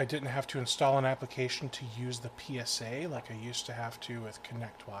 I didn't have to install an application to use the PSA like I used to have to with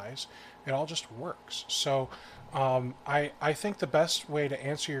ConnectWise. It all just works. So I think the best way to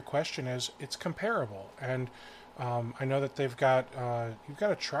answer your question is it's comparable. And I know that they've got you've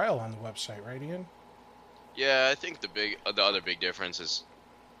got a trial on the website, right, Ian? Yeah, I think the other big difference is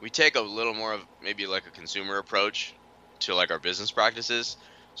we take a little more of maybe like a consumer approach to like our business practices.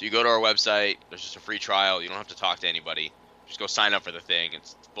 So you go to our website, there's just a free trial. You don't have to talk to anybody. Just go sign up for the thing.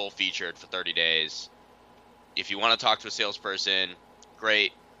 It's full featured for 30 days. If you want to talk to a salesperson,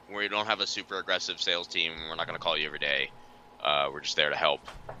 great. We don't have a super aggressive sales team. We're not going to call you every day. We're just there to help.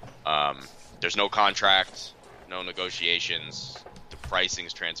 There's no contract, no negotiations. The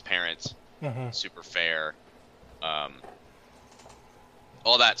pricing's transparent, super fair.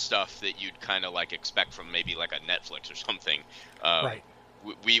 All that stuff that you'd kind of like expect from maybe like a Netflix or something. Right.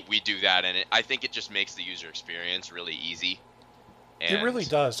 We do that, and I think it just makes the user experience really easy. And, it really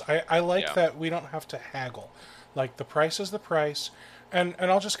does. I like yeah. that we don't have to haggle. Like, the price is the price. And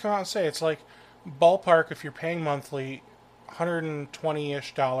I'll just come out and say, it's like, ballpark, if you're paying monthly,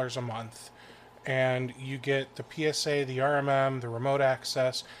 $120-ish a month, and you get the PSA, the RMM, the remote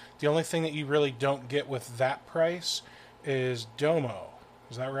access. The only thing that you really don't get with that price is Domo.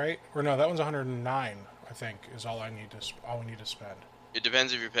 Is that right? Or no, that one's 109, I think, is all we need to spend. It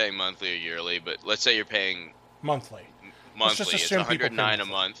depends if you're paying monthly or yearly, but let's say you're paying Monthly. monthly. It's assume people pay $109 a monthly.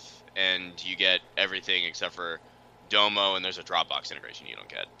 month, and you get everything except for Domo, and there's a Dropbox integration you don't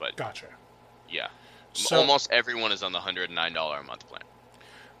get. But Gotcha. yeah, So, almost everyone is on the $109 a month plan.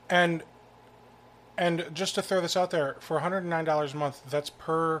 and just to throw this out there, for $109 a month, that's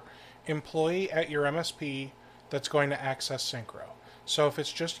per employee at your MSP that's going to access Syncro. So if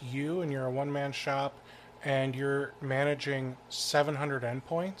it's just you and you're a one-man shop and you're managing 700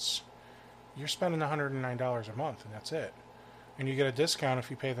 endpoints, you're spending $109 a month, and that's it. And you get a discount if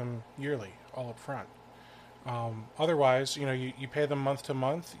you pay them yearly, all up front. Otherwise, you pay them month to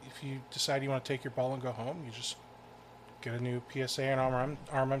month. If you decide you want to take your ball and go home, you just get a new PSA and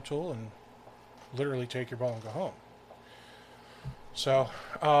RMM tool and literally take your ball and go home. So,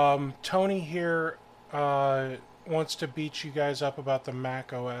 Tony here wants to beat you guys up about the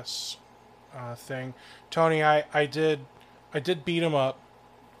Mac OS thing. Tony, I did beat him up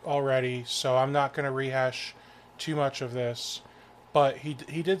already, so I'm not going to rehash too much of this. But he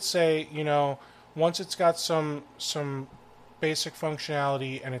did say, once it's got some basic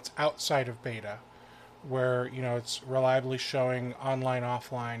functionality and it's outside of beta, where it's reliably showing online,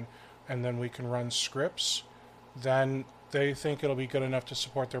 offline, and then we can run scripts, then they think it'll be good enough to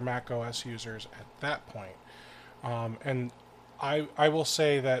support their Mac OS users at that point. And I will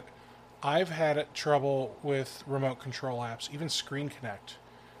say that I've had trouble with remote control apps, even Screen Connect.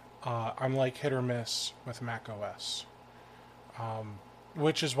 I'm like hit or miss with Mac OS.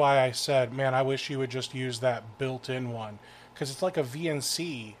 Which is why I said, man, I wish you would just use that built-in one. Because it's like a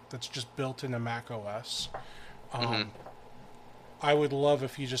VNC that's just built into Mac OS. I would love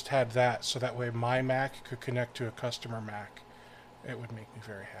if you just had that, so that way my Mac could connect to a customer Mac. It would make me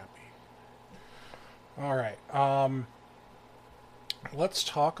very happy. All right. Let's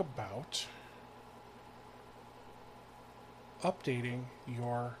talk about updating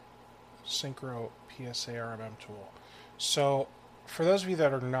your Syncro PSA RMM tool. So, for those of you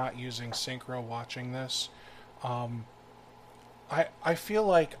that are not using Syncro watching this, I feel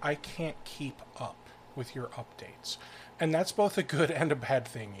like I can't keep up with your updates. And that's both a good and a bad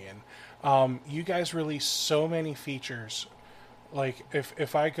thing, Ian. You guys release so many features. Like,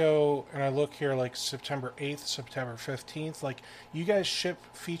 if I go and I look here, like September 8th, September 15th, like, you guys ship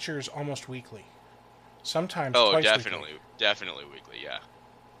features almost weekly. Sometimes twice weekly. Definitely weekly, yeah.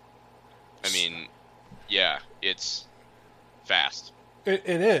 I mean, yeah, it's fast. It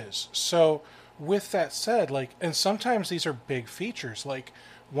is. So, with that said, like, and sometimes these are big features. Like,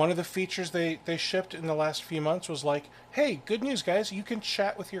 one of the features they shipped in the last few months was like, hey, good news, guys, you can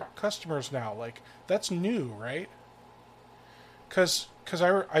chat with your customers now. Like, that's new, right? Because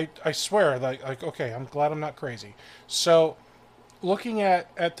I swear, like, okay, I'm glad I'm not crazy. So, looking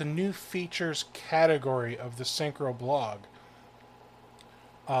at the new features category of the Syncro blog,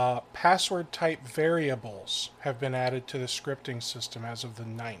 password type variables have been added to the scripting system as of the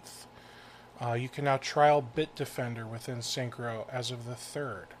 9th. You can now trial Bitdefender within Syncro as of the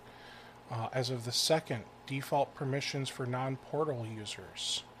 3rd. As of the 2nd, default permissions for non-portal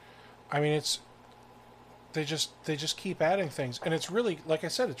users. I mean, they just keep adding things, and it's really, like I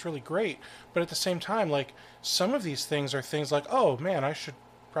said, it's really great. But at the same time, like, some of these things are things like, oh man, I should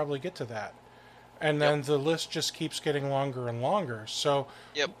probably get to that, and Yep. then the list just keeps getting longer and longer. So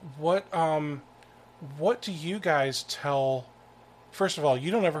Yep. what do you guys tell? First of all,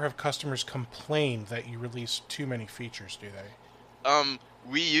 you don't ever have customers complain that you release too many features, do they?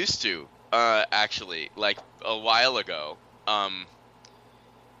 We used to, actually, like a while ago.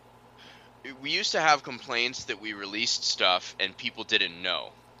 We used to have complaints that we released stuff and people didn't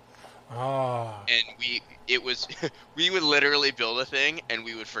know. Ah, And it was, we would literally build a thing and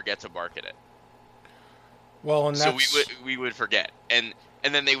we would forget to market it. well, and So that's we would forget. And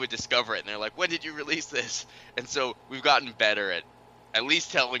then they would discover it and they're like, when did you release this? And so we've gotten better at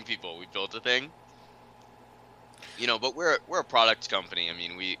least telling people we built a thing. But we're a product company. I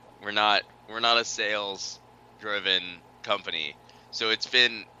mean, we're not a sales driven company. So it's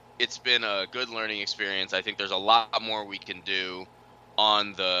been a good learning experience. I think there's a lot more we can do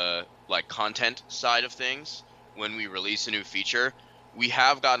on the like content side of things when we release a new feature. We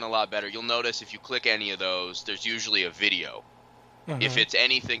have gotten a lot better. You'll notice if you click any of those, there's usually a video. If it's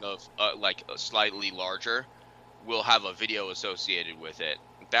anything of like a slightly larger, we'll have a video associated with it.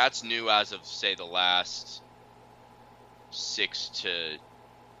 That's new as of say the last 6 to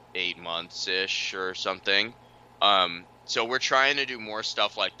 8 months ish or something. So we're trying to do more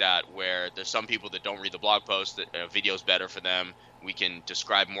stuff like that where there's some people that don't read the blog post that a video's better for them. We can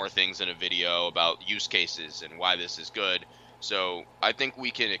describe more things in a video about use cases and why this is good. So I think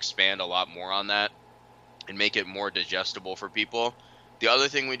we can expand a lot more on that and make it more digestible for people. The other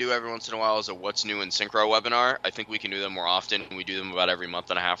thing we do every once in a while is a What's New in Syncro webinar. I think we can do them more often. We do them about every month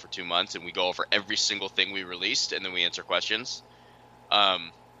and a half or 2 months, and we go over every single thing we released, and then we answer questions.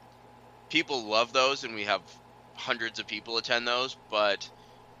 People love those, and we have hundreds of people attend those, but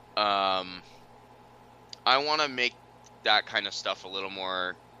I want to make that kind of stuff a little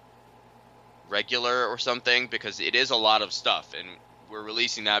more regular or something, because it is a lot of stuff, and we're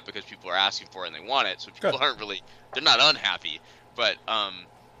releasing that because people are asking for it and they want it, so people they're not unhappy. But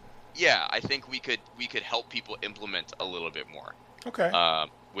yeah, I think we could help people implement a little bit more. okay.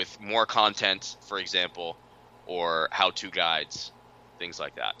 With more content, for example, or how-to guides, things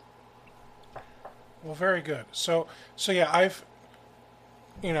like that. Well, very good. So yeah, I've,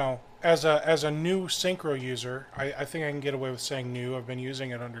 as a new Syncro user, I think I can get away with saying new. I've been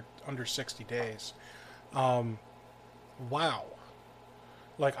using it under 60 days. Wow.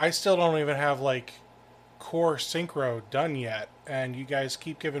 Like, I still don't even have like core Syncro done yet, and you guys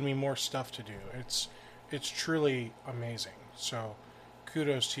keep giving me more stuff to do. It's truly amazing. So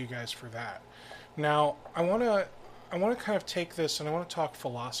kudos to you guys for that. Now, I want to kind of take this and I want to talk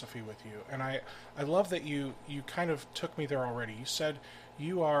philosophy with you. And I love that you kind of took me there already. You said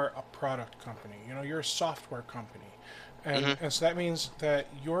you are a product company. You're a software company. And so that means that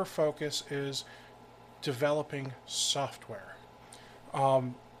your focus is developing software.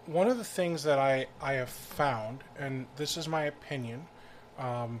 One of the things that I have found, and this is my opinion,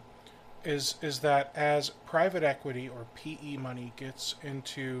 is that as private equity or PE money gets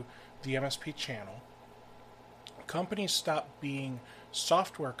into the MSP channel, companies stop being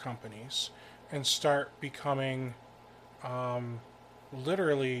software companies and start becoming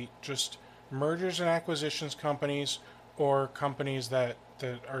literally just mergers and acquisitions companies, or companies that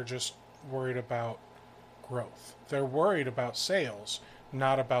are just worried about growth. They're worried about sales,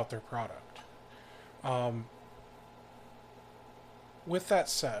 not about their product. With that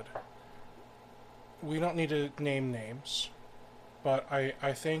said, we don't need to name names, but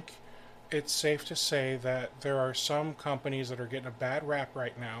I think it's safe to say that there are some companies that are getting a bad rap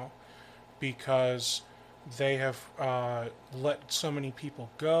right now because they have let so many people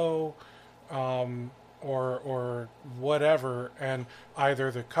go, or whatever, and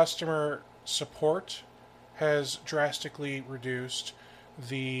either the customer support has drastically reduced,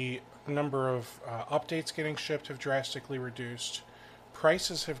 the number of updates getting shipped have drastically reduced,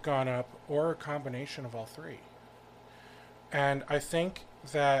 prices have gone up, or a combination of all three. And I think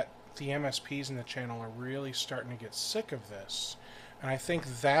that the MSPs in the channel are really starting to get sick of this. And I think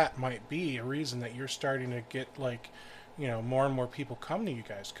that might be a reason that you're starting to get more and more people come to you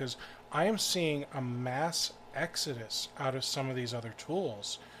guys, because I am seeing a mass exodus out of some of these other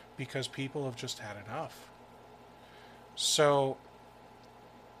tools because people have just had enough. So,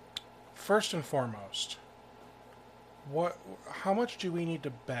 first and foremost, how much do we need to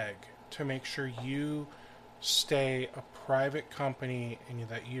beg to make sure you stay a private company and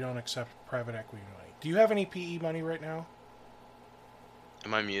that you don't accept private equity money? Do you have any PE money right now?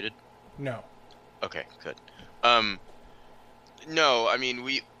 Am I muted? No. Okay, good. No, I mean,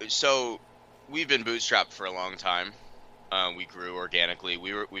 we've been bootstrapped for a long time. We grew organically.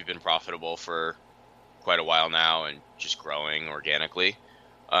 We've been profitable for quite a while now and just growing organically.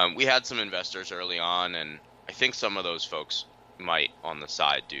 We had some investors early on, and I think some of those folks might on the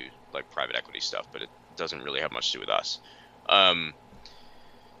side do like private equity stuff, but it doesn't really have much to do with us.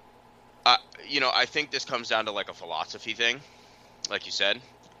 I think this comes down to like a philosophy thing, like you said.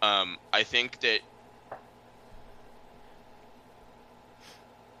 I think that.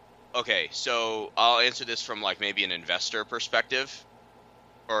 Okay, so I'll answer this from like maybe an investor perspective,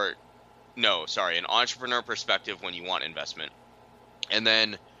 or no, sorry, an entrepreneur perspective when you want investment, and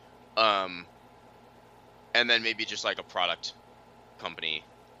then maybe just like a product company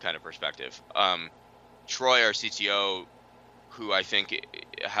kind of perspective. Troy, our CTO, who I think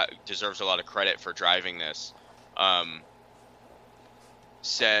deserves a lot of credit for driving this,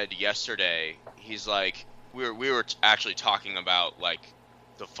 said yesterday, he's like, we were actually talking about like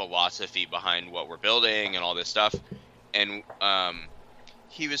the philosophy behind what we're building and all this stuff, and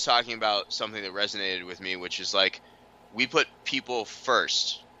he was talking about something that resonated with me, which is like, we put people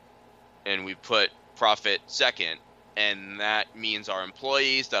first and we put profit second, and that means our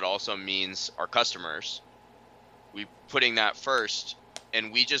employees, that also means our customers. We putting that first,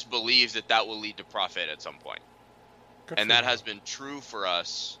 and we just believe that will lead to profit at some point. And that has been true for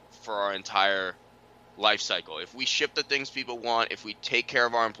us for our entire life cycle. If we ship the things people want, if we take care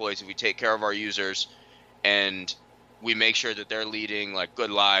of our employees, if we take care of our users, and we make sure that they're leading like good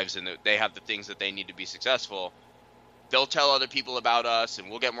lives and that they have the things that they need to be successful, they'll tell other people about us, and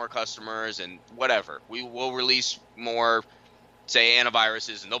we'll get more customers and whatever. We will release more, say,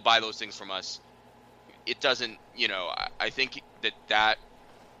 antiviruses, and they'll buy those things from us. It doesn't, I think that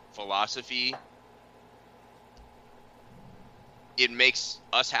philosophy, it makes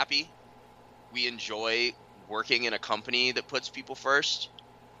us happy. We enjoy working in a company that puts people first,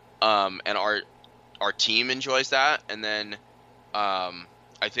 and our team enjoys that. And then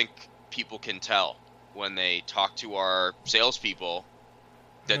I think people can tell when they talk to our salespeople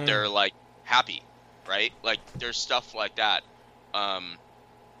that they're like happy, right? Like there's stuff like that.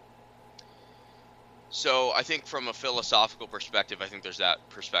 So I think from a philosophical perspective, I think there's that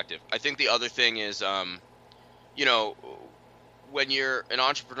perspective. I think the other thing is, when you're an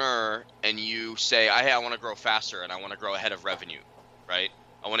entrepreneur and you say, hey, I want to grow faster and I want to grow ahead of revenue, right?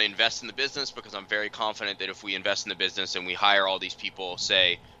 I want to invest in the business because I'm very confident that if we invest in the business and we hire all these people,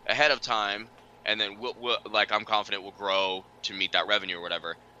 say, ahead of time, and then I'm confident we'll grow to meet that revenue or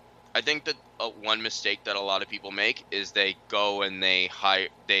whatever. I think that one mistake that a lot of people make is they go and they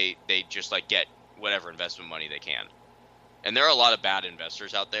just like get whatever investment money they can. And there are a lot of bad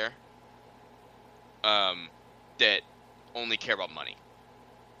investors out there that only care about money.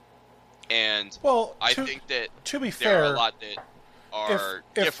 And I think that to be there fair, are a lot that are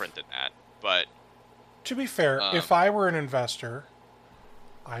different than that. But to be fair, if I were an investor,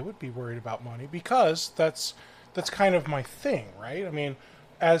 I would be worried about money, because that's kind of my thing, right? I mean,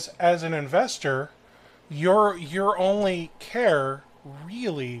 as an investor, your only care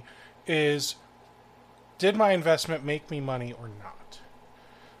really is, did my investment make me money or not?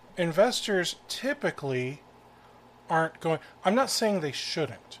 Investors typically aren't going... I'm not saying they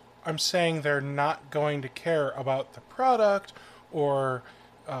shouldn't. I'm saying they're not going to care about the product or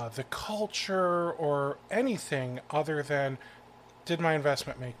the culture or anything other than, did my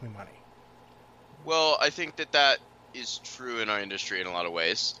investment make me money? Well, I think that is true in our industry in a lot of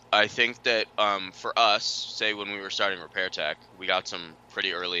ways. I think that for us, say when we were starting Repair Tech, we got some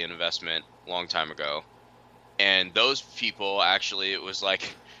pretty early investment a long time ago. And those people, actually, it was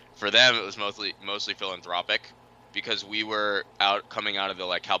like, for them, it was mostly philanthropic, because we were coming out of the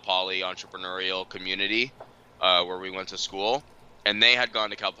like Cal Poly entrepreneurial community where we went to school, and they had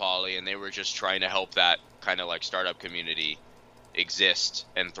gone to Cal Poly, and they were just trying to help that kind of like startup community exist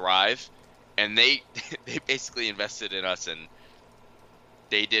and thrive. And they basically invested in us, and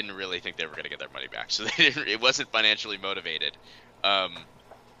they didn't really think they were going to get their money back, so it wasn't financially motivated.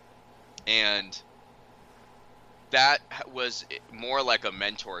 And that was more like a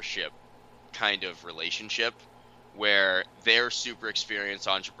mentorship kind of relationship, where they're super experienced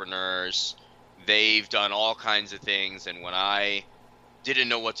entrepreneurs. They've done all kinds of things, and when I didn't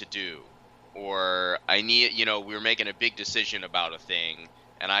know what to do, or we were making a big decision about a thing,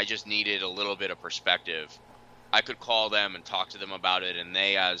 and I just needed a little bit of perspective, I could call them and talk to them about it, and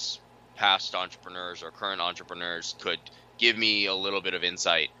they, as past entrepreneurs or current entrepreneurs, could give me a little bit of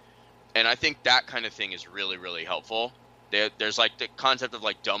insight. And I think that kind of thing is really, really helpful. There's like the concept of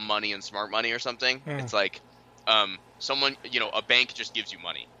like dumb money and smart money or something. It's like someone, a bank just gives you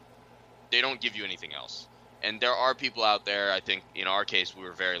money. They don't give you anything else. And there are people out there, I think in our case, we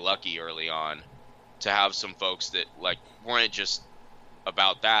were very lucky early on to have some folks that like weren't just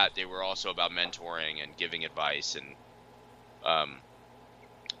about that. They were also about mentoring and giving advice. And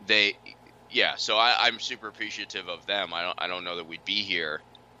so I'm super appreciative of them. I don't know that we'd be here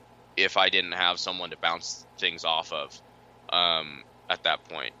if I didn't have someone to bounce things off of at that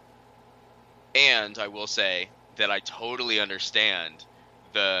point. And I will say that I totally understand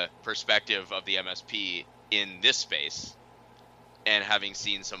the perspective of the MSP in this space, and having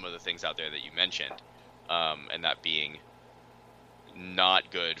seen some of the things out there that you mentioned, and that being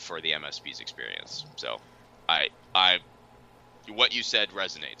not good for the MSP's experience. So I what you said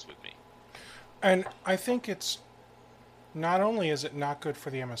resonates with me. And I think it's not only is it not good for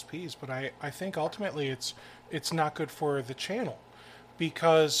the MSPs, but I think ultimately it's not good for the channel,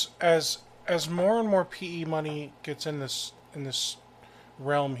 because as more and more PE money gets in this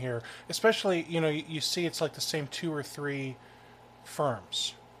realm here, especially, you see it's like the same 2 or 3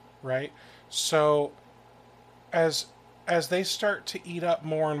 firms, right? So as they start to eat up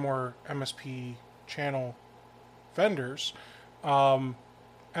more and more MSP channel vendors,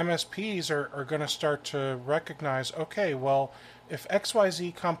 MSPs are going to start to recognize, okay, well, if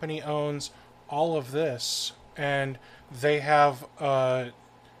XYZ company owns all of this and they have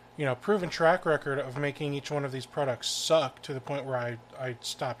proven track record of making each one of these products suck to the point where I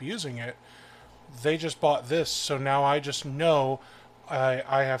stop using it. They just bought this, so now I just know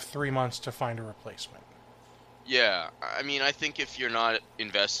I have 3 months to find a replacement. Yeah, I mean, I think if you're not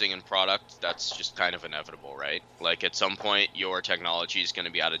investing in product, that's just kind of inevitable, right? Like at some point, your technology is going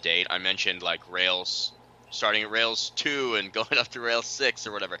to be out of date. I mentioned like Rails, starting at Rails 2 and going up to Rails 6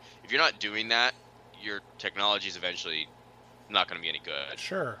 or whatever. If you're not doing that, your technology is eventually not going to be any good.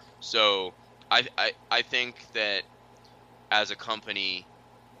 Sure. So I think that as a company,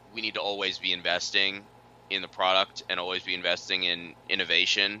 we need to always be investing in the product and always be investing in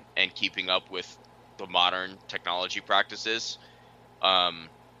innovation and keeping up with the modern technology practices. And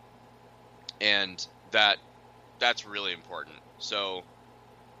that's really important. So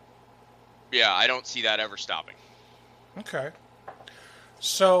yeah, I don't see that ever stopping. Okay.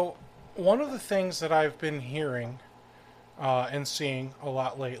 So one of the things that I've been hearing and seeing a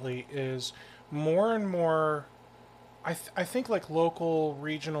lot lately is more and more, I think like local,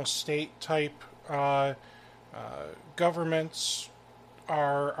 regional, state type governments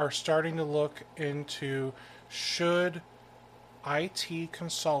are starting to look into, should IT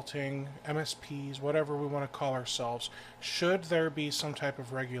consulting, MSPs, whatever we want to call ourselves, should there be some type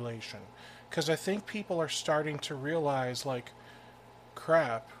of regulation? Because I think people are starting to realize, like,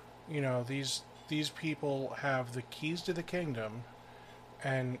 crap, these people have the keys to the kingdom,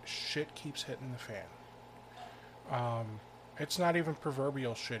 and shit keeps hitting the fan. It's not even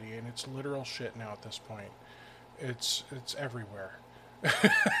proverbial shitty, and it's literal shit now at this point. It's everywhere.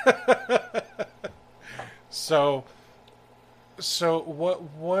 So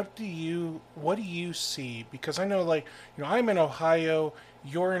what do you see? Because I know, like, I'm in Ohio,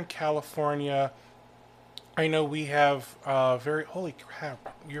 you're in California. I know we have holy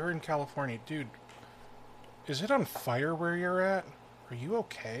crap, you're in California, dude. Is it on fire where you're at? Are you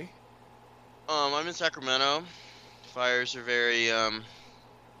okay? I'm in Sacramento. Fires are very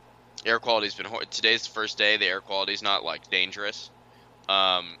air quality's been today's the first day. The air quality's not like dangerous.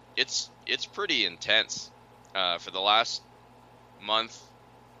 It's pretty intense. For the last month,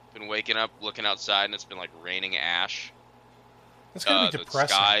 been waking up, looking outside, and it's been like raining ash. It's gonna be depressing. The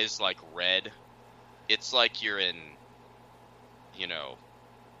sky's like red. It's like you're in,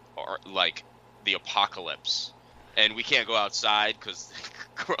 or like the apocalypse, and we can't go outside because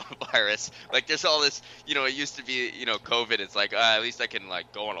coronavirus. Like there's all this, it used to be, COVID. It's like at least I can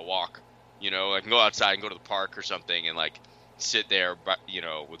like go on a walk. I can go outside and go to the park or something and like sit there,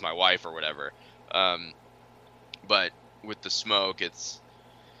 with my wife or whatever. But with the smoke, it's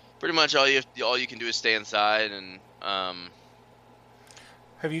pretty much all you can do is stay inside. And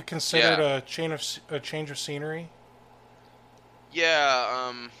have you considered a change of scenery?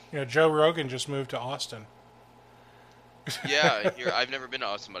 Yeah. Joe Rogan just moved to Austin. Yeah, I've never been to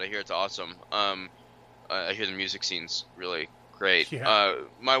Austin, but I hear it's awesome. I hear the music scene's really great. Yeah.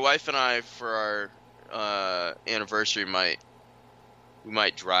 My wife and I, for our anniversary, we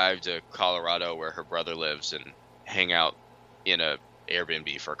might drive to Colorado where her brother lives and hang out in a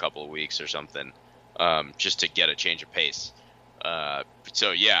Airbnb for a couple of weeks or something, just to get a change of pace.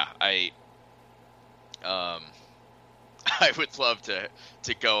 So yeah, I would love to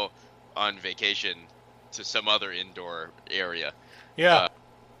go on vacation to some other indoor area. Yeah,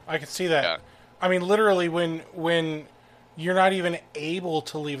 I can see that. Yeah. I mean, literally, when you're not even able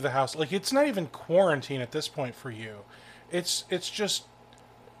to leave the house. Like, it's not even quarantine at this point for you. It's just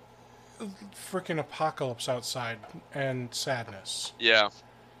freaking apocalypse outside and sadness. Yeah.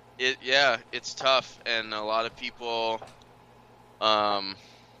 It's tough, and a lot of people are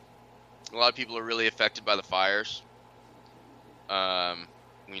really affected by the fires.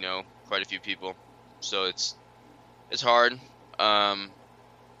 We know quite a few people, so it's hard. I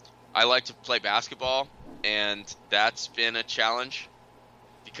like to play basketball, and that's been a challenge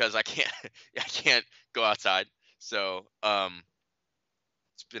because I can't go outside. So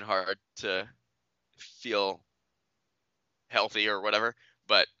it's been hard to feel healthy or whatever.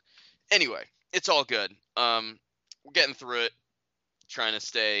 But anyway, it's all good. We're getting through it, trying to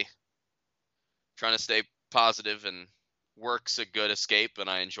stay positive, and work's a good escape, and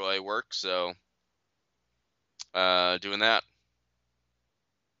I enjoy work, so doing that.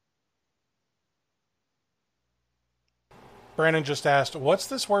 Brandon just asked, "What's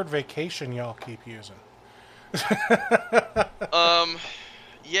this word vacation y'all keep using?"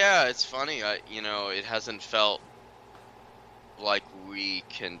 Yeah, it's funny. It hasn't felt like we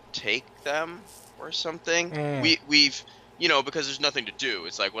can take them or something. We've because there's nothing to do.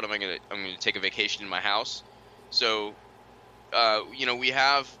 It's like, what am I gonna? I'm gonna take a vacation in my house. So,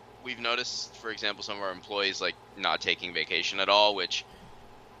 we've noticed, for example, some of our employees like not taking vacation at all, which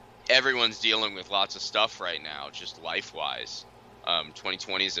everyone's dealing with lots of stuff right now, just life-wise.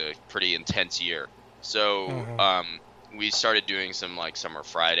 2020 is a pretty intense year. So, we started doing some like summer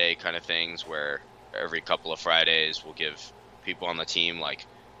Friday kind of things where every couple of Fridays we'll give people on the team like,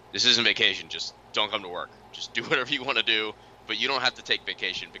 this isn't vacation, just don't come to work. Just do whatever you want to do, but you don't have to take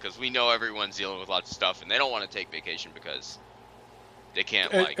vacation, because we know everyone's dealing with lots of stuff and they don't want to take vacation because they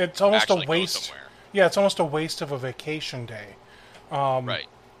can't it's almost actually a waste. go somewhere. Yeah, it's almost a waste of a vacation day. Right.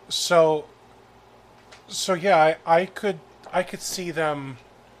 So yeah, I could see them.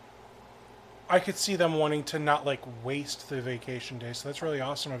 I could see them wanting to not like waste the vacation day. So that's really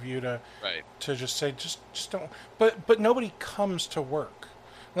awesome of you to just say just don't. But nobody comes to work.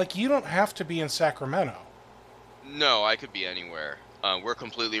 Like, you don't have to be in Sacramento. No, I could be anywhere. We're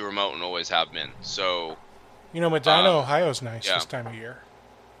completely remote and always have been. So Medina, Ohio's nice this time of year.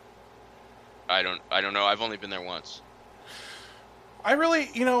 I don't know. I've only been there once. I really,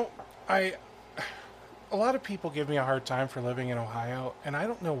 a lot of people give me a hard time for living in Ohio, and I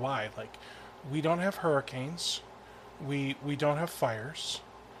don't know why. Like, we don't have hurricanes. We don't have fires.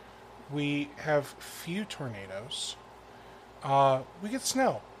 We have few tornadoes. We get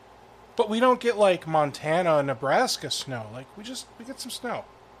snow. But we don't get like Montana and Nebraska snow. Like, we get some snow.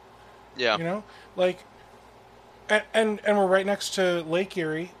 Yeah. Like, and we're right next to Lake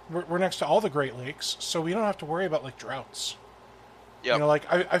Erie. We're next to all the Great Lakes, so we don't have to worry about like droughts. Yeah.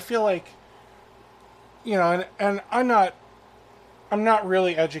 I feel like, and I'm not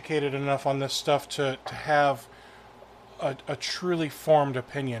really educated enough on this stuff to have a truly formed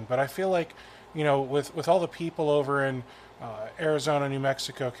opinion, but I feel like, with all the people over in Arizona, New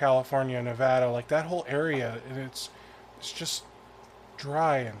Mexico, California, Nevada, like that whole area, and it's just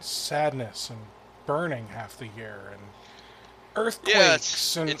dry and sadness and burning half the year and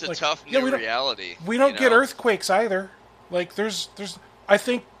earthquakes. Yeah, it's a tough new reality. We don't get earthquakes either. Like, there's I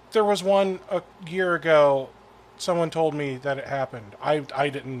think there was one a year ago. Someone told me that it happened. I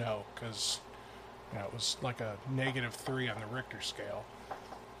didn't know, because it was like a -3 on the Richter scale.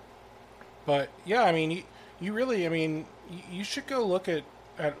 But yeah, I mean, you really, I mean, you should go look at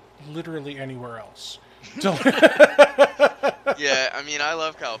literally anywhere else. Yeah, I mean, I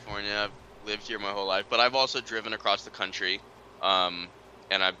love California. I've lived here my whole life, but I've also driven across the country, and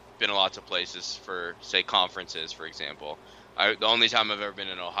I've been to lots of places for, say, conferences, for example. The only time I've ever been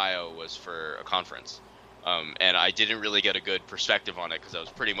in Ohio was for a conference, and I didn't really get a good perspective on it because I was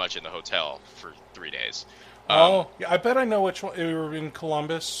pretty much in the hotel for 3 days. Yeah, I bet I know which one. We were in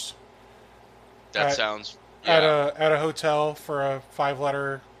Columbus. That sounds... Yeah. At a hotel for a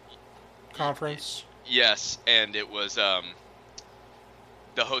 5-letter conference. Yes, and it was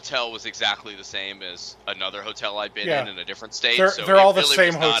the hotel was exactly the same as another hotel I'd been in a different state. They're all the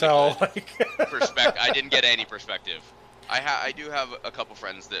same hotel. I didn't get any perspective. I do have a couple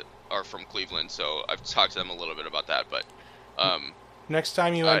friends that are from Cleveland, so I've talked to them a little bit about that. But next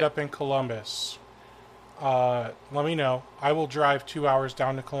time you end up in Columbus, let me know. I will drive 2 hours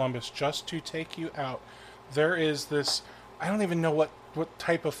down to Columbus just to take you out. There is this, I don't even know what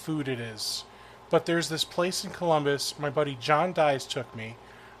type of food it is, but there's this place in Columbus. My buddy John Dyes took me,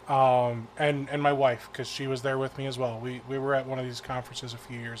 and my wife, because she was there with me as well. We were at one of these conferences a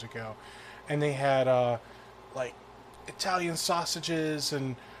few years ago, and they had like Italian sausages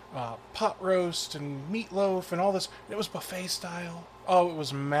and pot roast and meatloaf and all this. It was buffet style. Oh, it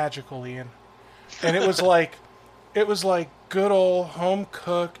was magical, Ian. And it was like good old home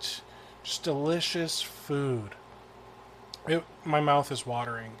cooked, just delicious food. My mouth is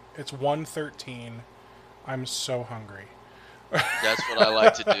watering. It's 1:13. I'm so hungry. That's what I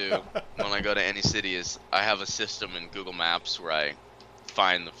like to do when I go to any city. Is I have a system in Google Maps where I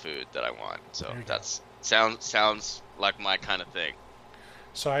find the food that I want. So that's sounds like my kind of thing.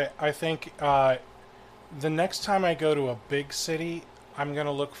 So I think the next time I go to a big city, I'm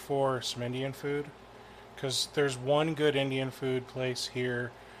gonna look for some Indian food, because there's one good Indian food place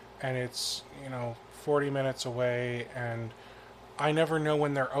here, and it's 40 minutes away, and I never know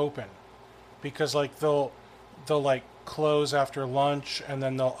when they're open, because like they'll like close after lunch and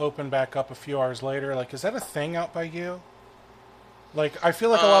then they'll open back up a few hours later. Like, is that a thing out by you? Like, I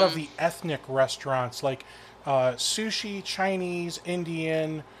feel like a lot of the ethnic restaurants, like sushi, Chinese,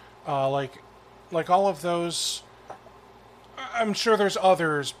 Indian, like all of those. I'm sure there's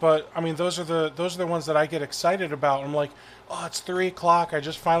others, but I mean, those are the ones that I get excited about. I'm like, oh, it's 3 o'clock. I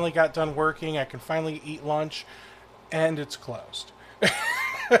just finally got done working. I can finally eat lunch, and it's closed.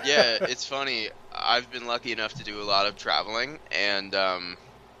 Yeah, it's funny. I've been lucky enough to do a lot of traveling, and I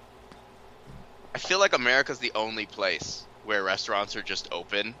feel like America's the only place where restaurants are just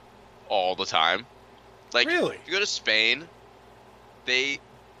open all the time. Like, really? If you go to Spain,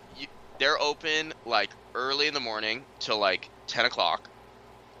 they're open like early in the morning till like 10 o'clock,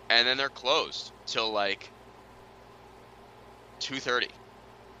 and then they're closed till like 2:30.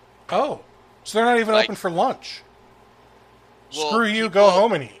 Oh, so they're not even Like, open for lunch. well, Screw you, people- go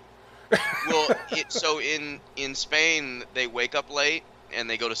home and eat. Well, so in Spain, they wake up late and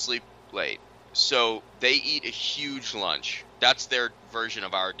they go to sleep late. So they eat a huge lunch. That's their version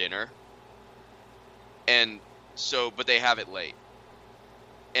of our dinner. And so, but they have it late.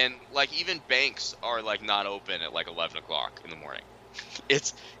 And like even banks are like not open at like 11 o'clock in the morning.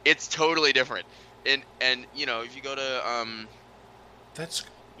 It's totally different. And if you go to That's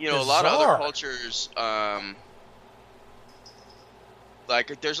a lot of bizarre. other cultures,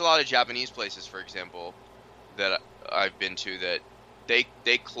 like there's a lot of Japanese places, for example, that I've been to that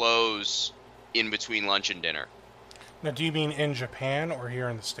they close in between lunch and dinner. Now, do you mean in Japan or here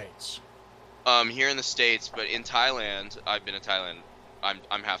in the States? Here in the States, but in Thailand, I've been to Thailand.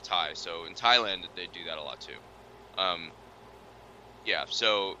 I'm half Thai, so in Thailand they do that a lot too. Yeah,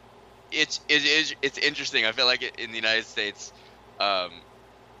 so it's interesting. I feel like in the United States,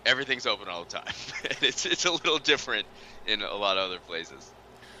 everything's open all the time. It's a little different in a lot of other places.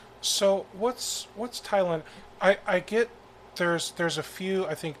 So what's Thailand? I get there's a few.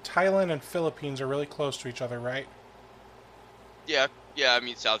 I think Thailand and Philippines are really close to each other, right? Yeah. I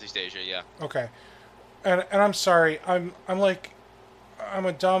mean Southeast Asia. Yeah. Okay. And I'm sorry. I'm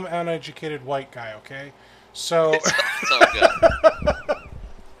a dumb, uneducated white guy. Okay. So It's all good.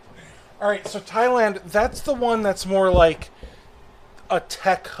 all right. So Thailand, that's the one that's more like a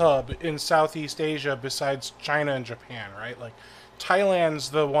tech hub in Southeast Asia besides China and Japan, right? Like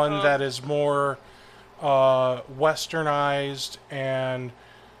Thailand's the one that is more westernized, and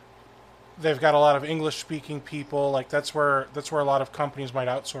they've got a lot of English speaking people. Like that's where a lot of companies might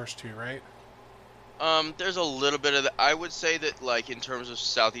outsource to, right? There's a little bit of that. I would say that like in terms of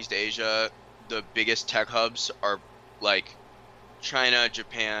Southeast Asia, the biggest tech hubs are like China,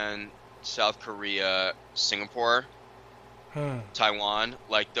 Japan, South Korea, Singapore. Taiwan,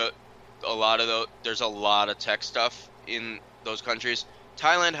 like there's a lot of tech stuff in those countries.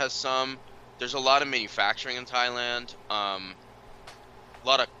 Thailand has some. There's a lot of manufacturing in Thailand. A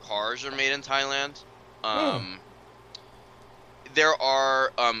lot of cars are made in Thailand. There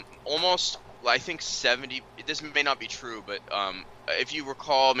are almost, I think 70. This may not be true, but if you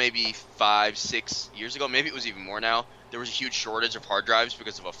recall, maybe 5-6 years ago, maybe it was even more now. There was a huge shortage of hard drives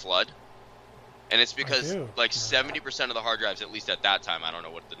because of a flood. And it's because like 70% of the hard drives, at least at that time, I don't know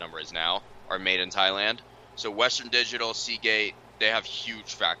what the number is now, are made in Thailand. So Western Digital, Seagate, they have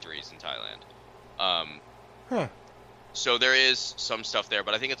huge factories in Thailand. So there is some stuff there,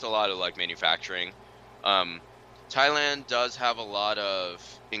 but I think it's a lot of like manufacturing. Thailand does have a lot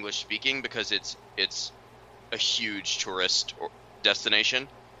of English speaking because it's a huge tourist destination.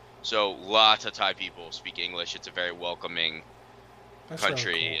 So lots of Thai people speak English. It's a very welcoming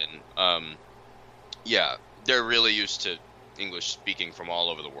country, really cool. And yeah, they're really used to English speaking from all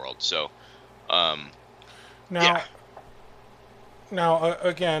over the world. So, now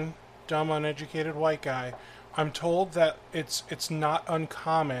again, dumb, uneducated white guy. I'm told that it's not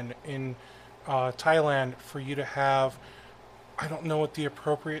uncommon in Thailand for you to have, I don't know what the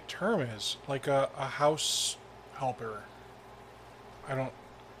appropriate term is, like a house helper.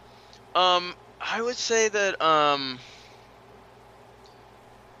 I would say that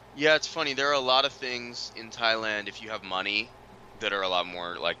yeah, it's funny. There are a lot of things in Thailand if you have money that are a lot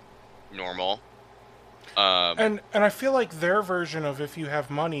more like normal. Um, And I feel like their version of if you have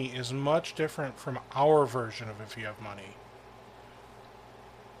money is much different from our version of if you have money.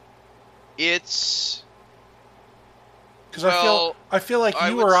 it's Because well, I feel like I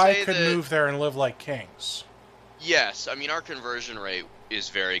you would or I say could that move there and live like kings. yes. I mean, our conversion rate is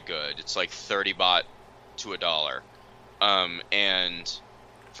very good. It's like 30 baht to a dollar. And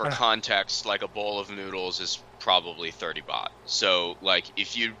for And context, like a bowl of noodles is probably 30 baht. So, like,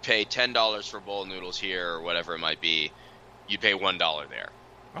 if you pay $10 for a bowl of noodles here or whatever it might be, you pay $1 there.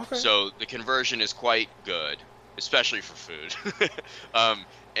 okay, So the conversion is quite good, especially for food.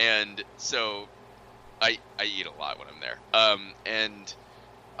 And so I eat a lot when I'm there. And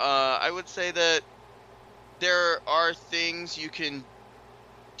I would say that there are things you can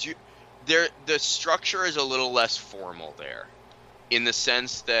do. There, the structure is a little less formal there, in the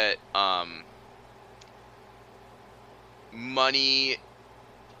sense that money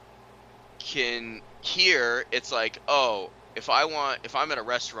can here. It's like, oh, if I'm at a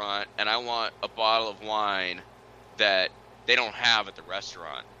restaurant and I want a bottle of wine that they don't have at the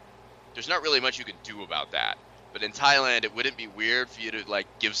restaurant, there's not really much you can do about that. But in Thailand, it wouldn't be weird for you to like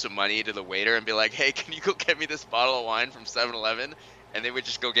give some money to the waiter and be like, "Hey, can you go get me this bottle of wine from 7-Eleven?" And they would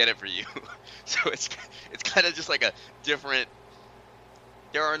just go get it for you. So it's kind of just like a different.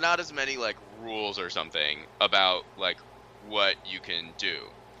 There are not as many like rules or something about like what you can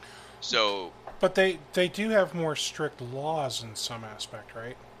do. So but they do have more strict laws in some aspect,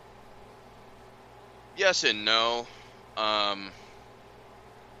 right? yes and no. Um,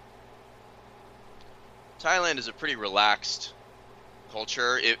 Thailand is a pretty relaxed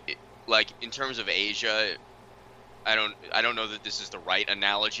culture. Like in terms of Asia, I don't know that this is the right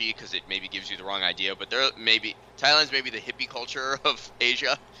analogy because it maybe gives you the wrong idea. But there maybe Thailand's maybe the hippie culture of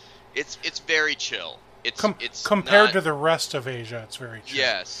Asia. It's very chill. It's Compared not. to the rest of Asia, it's very chill.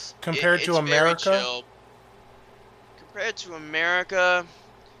 Yes, Compared to it's very America, chill. Compared to America,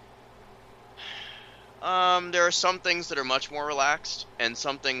 there are some things that are much more relaxed and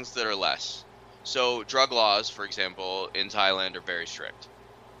some things that are less. So drug laws, for example, in Thailand are very strict.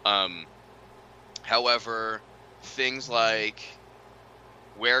 Um, However, things like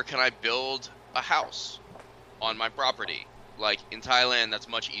where can I build a house on my property? Like in Thailand, that's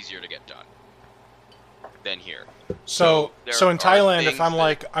much easier to get done than here. so So there so in are Thailand, if things I'm that,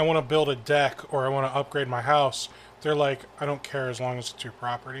 like I want to build a deck or I want to upgrade my house, they're like I don't care as long as it's your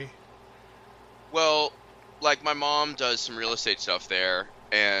property. well, like my mom does some real estate stuff there,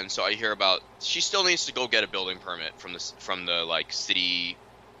 and so I hear about she still needs to go get a building permit from the like city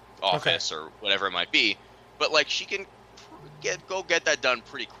Okay. office or whatever it might be, but like she can get that done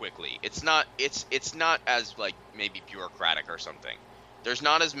pretty quickly. It's not as like maybe bureaucratic or something. There's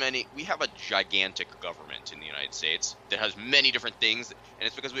not as many. We have a gigantic government in the United States that has many different things, and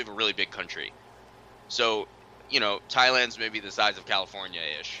it's because we have a really big country. So, Thailand's maybe the size of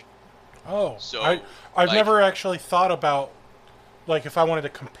California-ish. Oh, So, I've like, never actually thought about like if I wanted to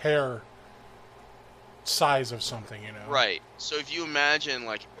compare size of something, you know. right. So if you imagine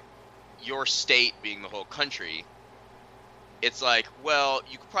like your state being the whole country, it's like, well,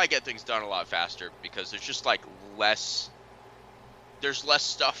 you could probably get things done a lot faster because there's just like there's less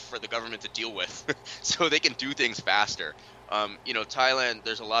stuff for the government to deal with, so they can do things faster. Thailand,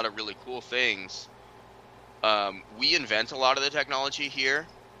 there's a lot of really cool things. We invent a lot of the technology here.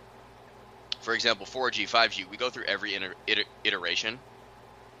 For example, 4G, 5G, we go through every iteration.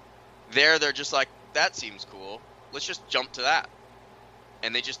 There, they're just like, that seems cool. Let's just jump to that.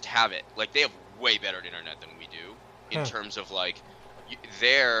 And they just have it. Like, they have way better internet than we do in Huh. terms of, like, you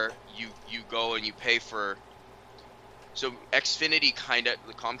go and you pay for. So Xfinity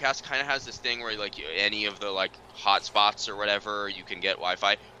the Comcast kind of has this thing where, like, any of the, like, hotspots or whatever, you can get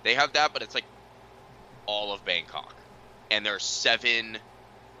Wi-Fi. They have that, but it's, like, all of Bangkok. And there are 7,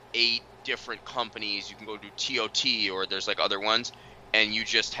 8 different companies. You can go do TOT or there's, like, other ones. And you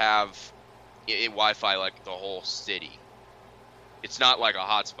just have Wi-Fi, like, the whole city. It's not like a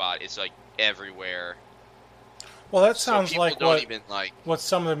hotspot. It's, like, everywhere. Well, that So sounds people like don't even, like... what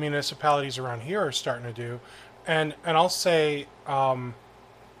some of the municipalities around here are starting to do, and I'll say,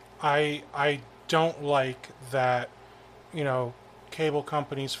 I don't like that, cable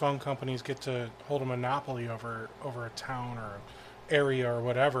companies, phone companies get to hold a monopoly over a town or area or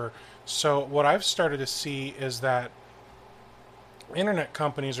whatever. So what I've started to see is that internet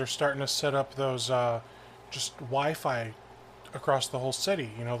companies are starting to set up those just Wi-Fi across the whole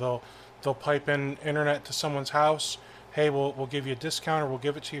city. They'll pipe in internet to someone's house. hey, we'll give you a discount or we'll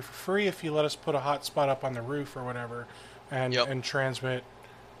give it to you for free if you let us put a hotspot up on the roof or whatever, and Yep. and transmit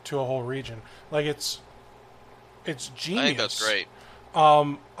to a whole region. Like it's I think that's genius. great.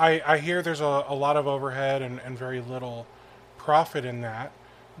 I hear there's a lot of overhead and very little profit in that,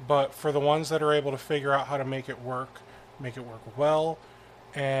 but for the ones that are able to figure out how to make it work well,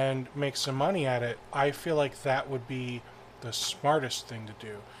 and make some money at it, I feel like that would be the smartest thing to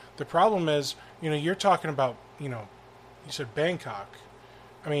do. The problem is, you're talking about, you said Bangkok.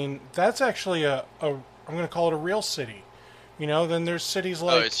 I mean, that's actually I'm going to call it a real city. Then there's cities Oh,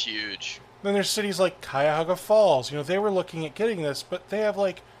 like it's huge. then there's cities like Cuyahoga Falls. They were looking at getting this, but they have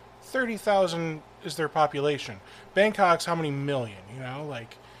like 30,000 is their population. Bangkok's how many million?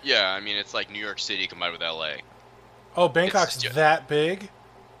 Like, Yeah, I mean it's like New York City combined with LA. oh, Bangkok's It's that big?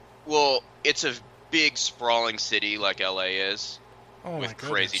 well, it's a big sprawling city like LA is Oh my with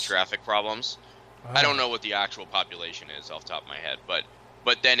crazy goodness. traffic problems. I don't know what the actual population is off the top of my head, but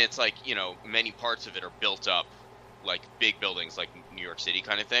then it's like, many parts of it are built up like big buildings like New York City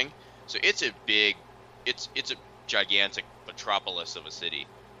kind of thing. So it's a gigantic metropolis of a city.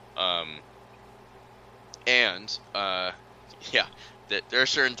 And yeah, there are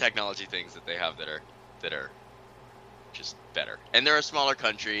certain technology things that they have that are just better. And they're a smaller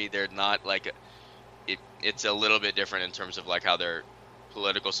country. They're not like it's a little bit different in terms of like how their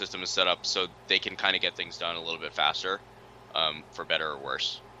political system is set up, so they can kind of get things done a little bit faster, for better or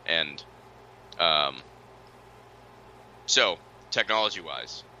worse. And so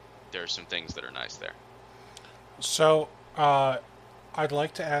technology-wise, there are some things that are nice there. So, I'd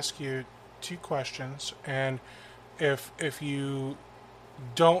like to ask you two questions, and if you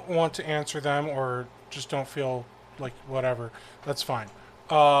don't want to answer them or just don't feel like whatever, that's fine.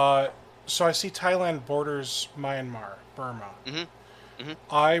 So I see Thailand borders Myanmar, Burma.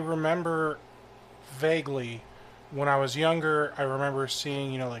 I remember vaguely when I was younger. I remember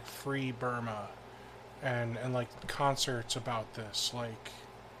seeing like Free Burma and like concerts about this. Like,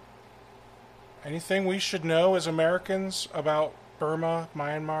 anything we should know as Americans about Burma,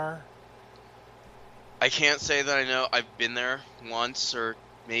 Myanmar? I can't say that I know. I've been there once or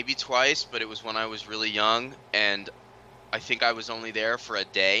maybe twice, but it was when I was really young, and I think I was only there for a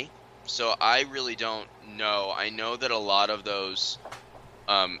day. So I really don't know. I know that a lot of those,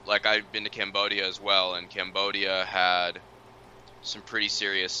 like I've been to Cambodia as well, and Cambodia had some pretty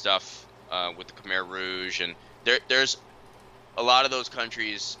serious stuff with the Khmer Rouge, and there's a lot of those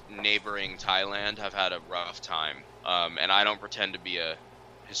countries neighboring Thailand have had a rough time. And I don't pretend to be a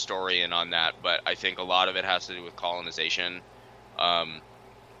historian on that, but I think a lot of it has to do with colonization.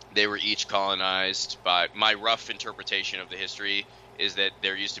 They were each colonized by, my rough interpretation of the history is that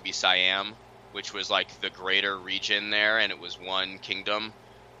there used to be Siam, which was like the greater region there, and it was one kingdom,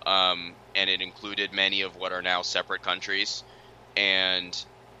 and it included many of what are now separate countries. And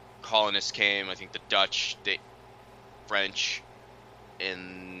colonists came, I think the Dutch, the French,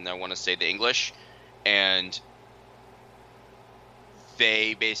 and I want to say the English, and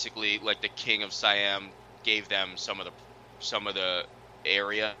they basically, like the king of Siam, gave them some of the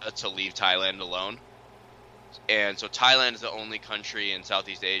area to leave Thailand alone. And so Thailand is the only country in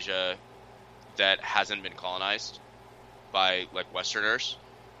Southeast Asia that hasn't been colonized by like Westerners.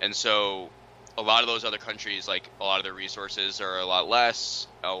 And so a lot of those other countries, like a lot of their resources are a lot less,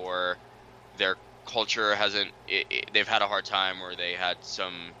 or their culture hasn't, they've had a hard time, or they had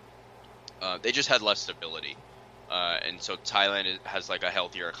some, they just had less stability. And so Thailand has like a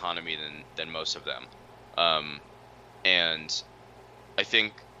healthier economy than most of them. And I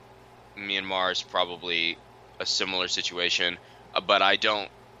think Myanmar is probably a similar situation, but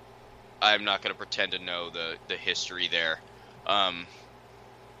I'm not going to pretend to know the history there.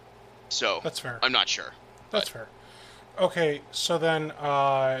 So That's fair. I'm not sure. That's fair. Okay, so then,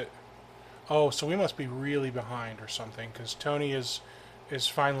 so we must be really behind or something, because Tony is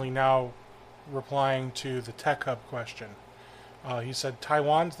finally now replying to the tech hub question. He said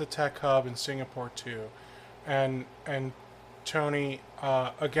Taiwan's the tech hub and Singapore too, and Tony,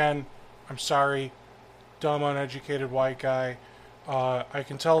 again, I'm sorry, dumb, uneducated white guy. I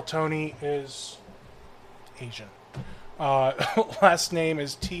can tell Tony is Asian. Last name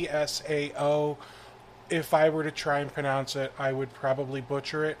is Tsao. If I were to try and pronounce it, I would probably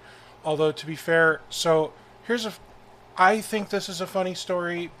butcher it. Although, to be fair, so I think this is a funny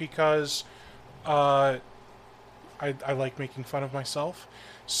story because I like making fun of myself.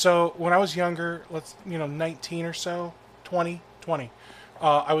 So when I was younger, 19 or so, 20,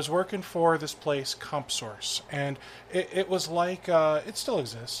 I was working for this place, CompSource, and it was like, it still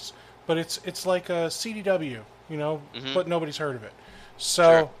exists, but it's like a CDW, but nobody's heard of it. So,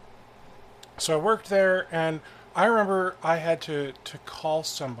 Sure. so I worked there, and I remember I had to call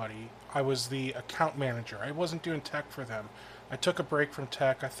somebody. I was the account manager. I wasn't doing tech for them. I took a break from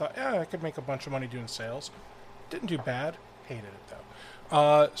tech. I thought, yeah, I could make a bunch of money doing sales. Didn't do bad. Hated it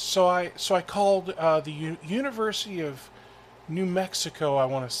though. So I called the University of New Mexico, I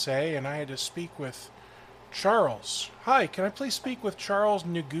want to say, and I had to speak with Charles. Hi, can I please speak with Charles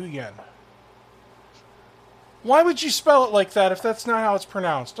Nguyen? Why would you spell it like that if that's not how it's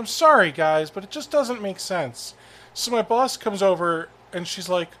pronounced? I'm sorry, guys, but it just doesn't make sense. So my boss comes over and she's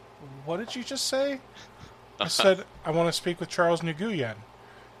like, "What did you just say?" I said, "I want to speak with Charles Nguyen."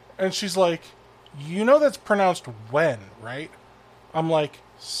 And she's like, "You know that's pronounced when, right?" I'm like,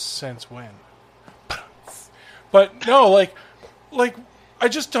 "Since when?" But no, like I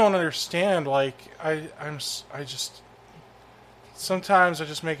just don't understand. Like I just sometimes I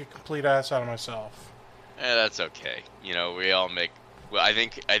just make a complete ass out of myself. That's okay. You know, we all make. Well, I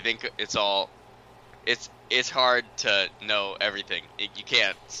think it's hard to know everything. You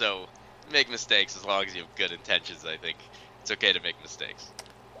can't. So make mistakes as long as you have good intentions. I think it's okay to make mistakes.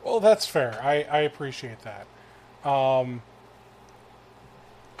 Well, that's fair. I appreciate that.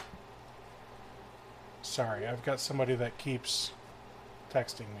 Sorry, I've got somebody that keeps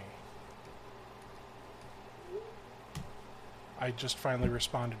texting me. I just finally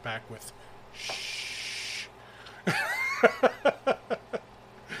responded back with shh.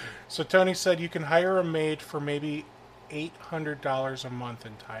 So Tony said you can hire a maid for maybe $800 a month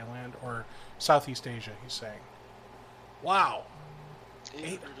in Thailand or Southeast Asia, he's saying. Wow.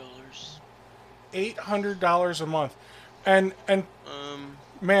 $800. $800 a month. And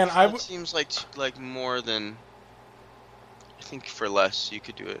man, It seems like more than. I think for less you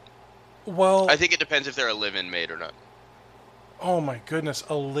could do it. Well, I think it depends if they're a live-in maid or not. Oh my goodness,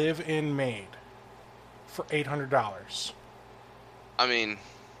 a live-in maid for $800. I mean,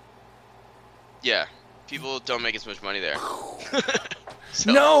 yeah, people don't make as much money there.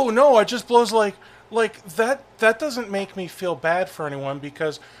 So. No, it just blows like that. That doesn't make me feel bad for anyone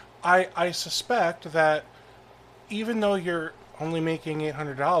because I suspect that even though you're only making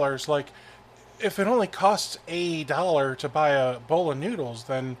 $800, like if it only costs $1 to buy a bowl of noodles,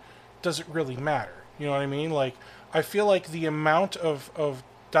 then does it really matter? You know what I mean? Like I feel like the amount of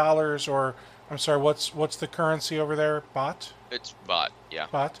dollars, or I'm sorry, what's the currency over there? Baht? It's baht, yeah.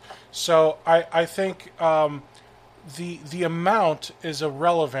 Baht. So I think the amount is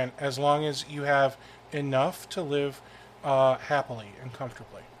irrelevant as long as you have enough to live happily and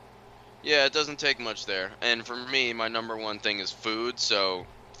comfortably. Yeah, it doesn't take much there. And for me, my number one thing is food. So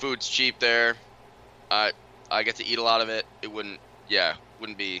food's cheap there. I get to eat a lot of it. It wouldn't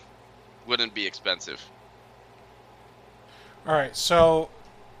be expensive. All right, so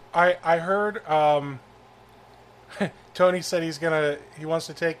I heard Tony said he wants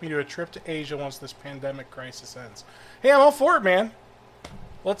to take me to a trip to Asia once this pandemic crisis ends. Hey, I'm all for it, man.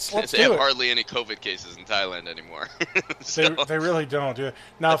 Let's do it. They have hardly any COVID cases in Thailand anymore. So, they really don't do it.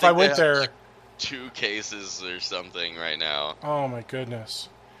 Now, if I went there, like 2 cases or something right now. Oh my goodness.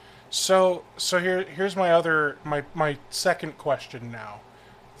 So here's my second question now,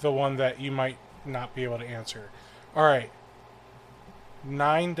 the one that you might not be able to answer. All right.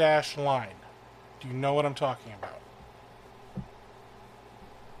 9-dash line. Do you know what I'm talking about?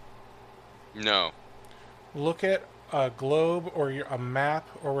 No. Look at a globe or a map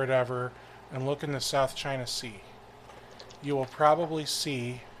or whatever and look in the South China Sea. You will probably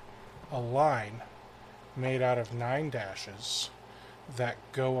see a line made out of 9 dashes that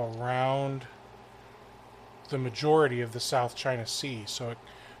go around the majority of the South China Sea. So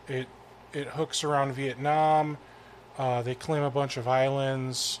it hooks around Vietnam. They claim a bunch of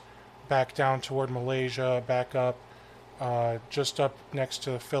islands back down toward Malaysia, back up, just up next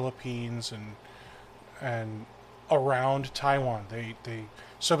to the Philippines and around Taiwan.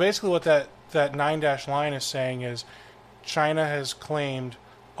 So basically what that 9-dash line is saying is China has claimed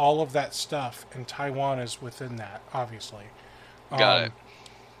all of that stuff and Taiwan is within that, obviously. Got it.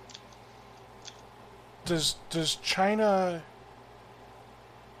 Does China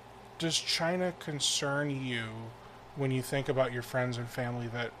concern you when you think about your friends and family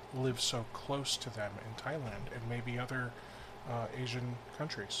that live so close to them in Thailand and maybe other Asian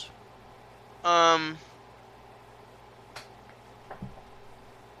countries?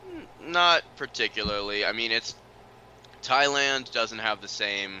 Not particularly. I mean, Thailand doesn't have the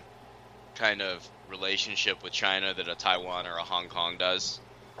same kind of relationship with China that a Taiwan or a Hong Kong does.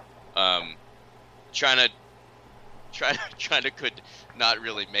 China could not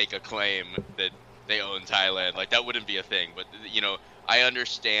really make a claim that they own Thailand. Like, that wouldn't be a thing. But, I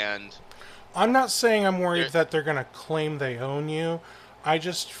understand. I'm not saying I'm worried that they're going to claim they own you. I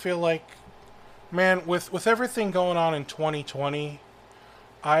just feel like Man, with everything going on in 2020,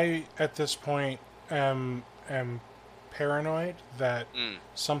 I at this point am paranoid that Mm.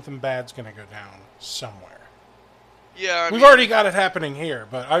 something bad's going to go down somewhere. Yeah, I We've mean, already got it happening here,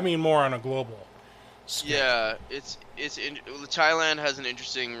 but I mean more on a global scale. yeah, Thailand has an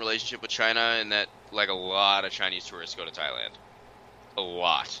interesting relationship with China in that like a lot of Chinese tourists go to Thailand. A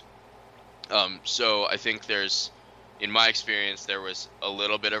lot. So I think in my experience, there was a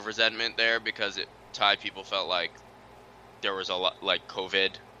little bit of resentment there because Thai people felt like there was a lot, like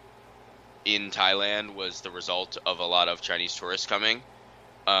COVID in Thailand was the result of a lot of Chinese tourists coming.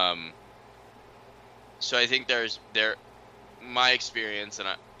 So I think my experience, and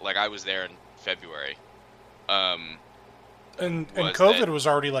I was there in February. And Was COVID that was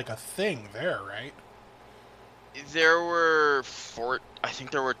already like a thing there, right? there were I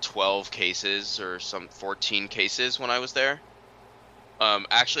think there were 12 cases or 14 cases when I was there.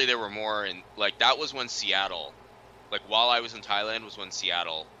 Actually, there were more that was when Seattle, like while I was in Thailand, was when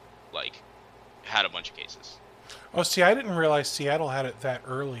Seattle, like, had a bunch of cases. Oh, see, I didn't realize Seattle had it that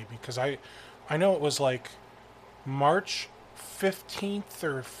early because I know it was like March 15th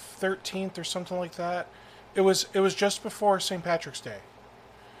or 13th or something like that. It was just before St. Patrick's Day.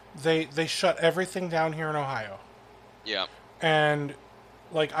 They shut everything down here in Ohio. Yeah. And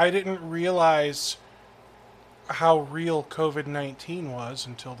like I didn't realize how real COVID-19 was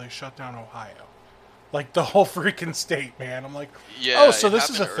until they shut down Ohio. Like the whole freaking state, man. I'm like, Yeah. oh, so it this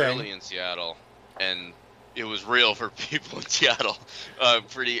is a happened thing. early in Seattle, and it was real for people in Seattle.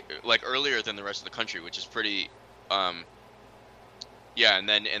 Pretty like earlier than the rest of the country, which is pretty. Yeah, and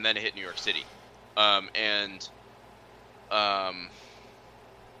then it hit New York City, and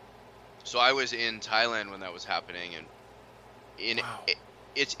so I was in Thailand when that was happening, and Wow.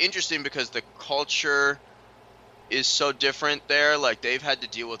 it's interesting because the culture is so different there. Like they've had to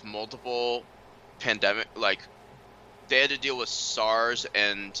deal with multiple pandemic, like they had to deal with SARS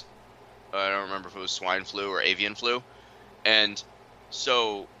and I don't remember if it was swine flu or avian flu, and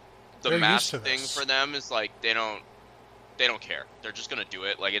so the They're used mask to thing this. for them is like they don't care. They're just gonna do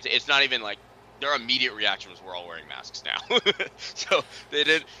it. Like it's not even like their immediate reaction was we're all wearing masks now. So they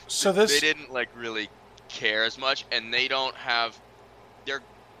didn't like really care as much, and they don't have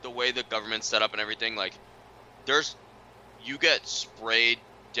the way the government's set up and everything. Like you get sprayed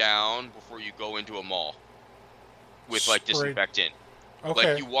down before you go into a mall with like Sprayed. disinfectant. Okay.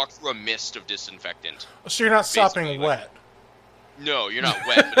 Like you walk through a mist of disinfectant. So you're not stopping basically, like- wet. No, you're not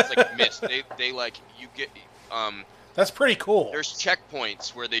wet, but it's like mist. They like you get That's pretty cool. there's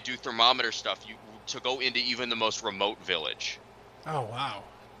checkpoints where they do thermometer stuff to go into even the most remote village. Oh wow.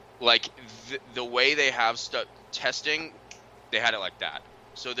 Like the way they have testing, they had it like that.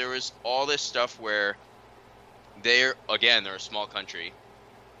 So there was all this stuff where they're a small country.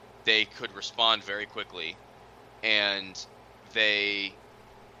 They could respond very quickly, and they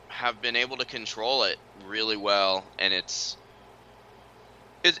have been able to control it really well. And it's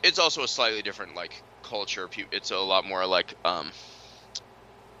also a slightly different like culture. It's a lot more like I'm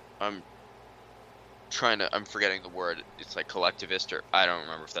forgetting the word. It's like collectivist, or I don't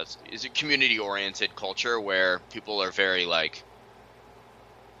remember if is it community oriented culture where people are very like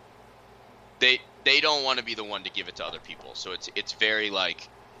they don't want to be the one to give it to other people. So it's very like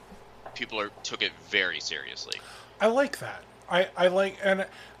people took it very seriously. I like that. I like, and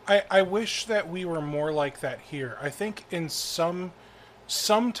I wish that we were more like that here. I think in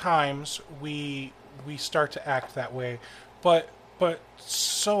sometimes we start to act that way, but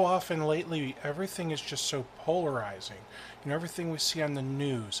so often lately everything is just so polarizing. You know, everything we see on the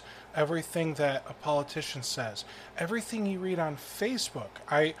news, everything that a politician says, everything you read on Facebook.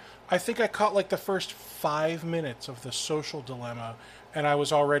 I think I caught like the first 5 minutes of The Social Dilemma, and I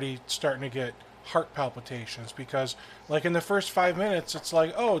was already starting to get heart palpitations because, like, in the first 5 minutes, it's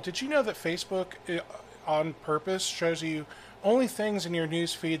like, oh, did you know that Facebook on purpose shows you only things in your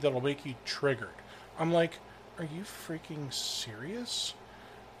news feed that'll make you triggered? I'm like, are you freaking serious?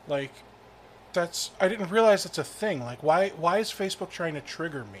 Like, I didn't realize it's a thing. Like, why is Facebook trying to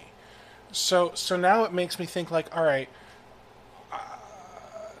trigger me? So now it makes me think like, all right,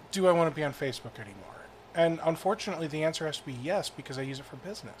 do I want to be on Facebook anymore? And unfortunately, the answer has to be yes, because I use it for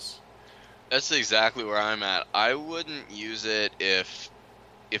business. That's exactly where I'm at. I wouldn't use it if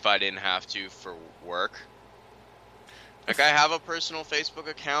I didn't have to for work. Like I have a personal Facebook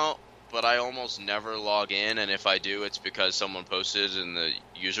account, but I almost never log in, and if I do, it's because someone posted in the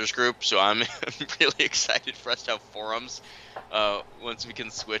users group. So I'm really excited for us to have forums once we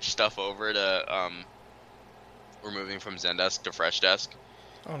can switch stuff over to we're moving from Zendesk to Freshdesk.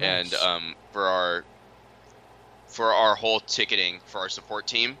 Oh, nice. And for our whole ticketing for our support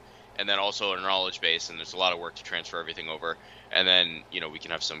team, and then also a knowledge base, and there's a lot of work to transfer everything over. And then, we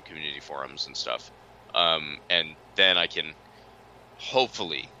can have some community forums and stuff. And then I can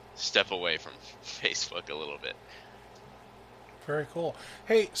hopefully step away from Facebook a little bit. Very cool.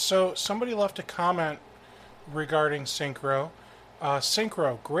 Hey, so somebody left a comment regarding Syncro.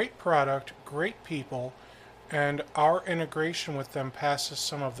 Syncro, great product, great people, and our integration with them passes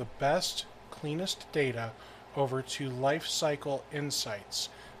some of the best, cleanest data over to Life Cycle Insights.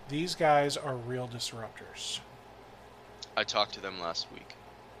 These guys are real disruptors. I talked to them last week.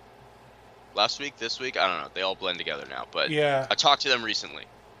 Last week, this week, I don't know. They all blend together now, but yeah, I talked to them recently.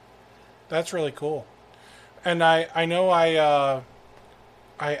 That's really cool. And I know I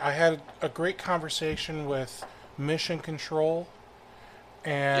had a great conversation with Mission Control,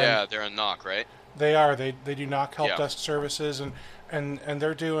 and yeah, they're in knock, right? They are. They do knock help Yeah. desk services, and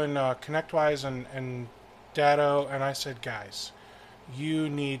they're doing ConnectWise and Datto. And I said, guys, you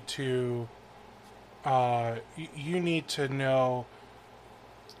need to know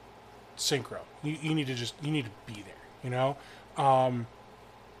Syncro. You need to be there.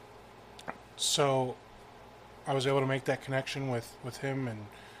 So I was able to make that connection with him and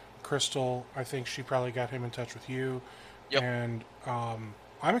Crystal. I think she probably got him in touch with you. Yep. And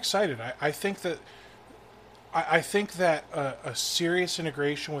I'm excited. I think that a serious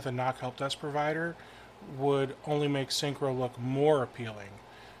integration with a knock help desk provider would only make Syncro look more appealing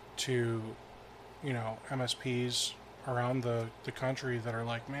to MSPs around the country that are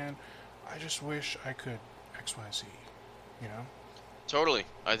like, man, I just wish I could XYZ. Totally.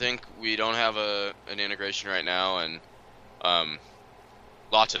 I think we don't have an integration right now, and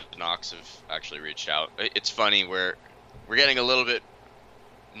lots of knocks have actually reached out. It's funny, we're getting a little bit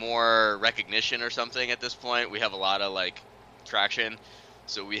more recognition or something at this point. We have a lot of traction,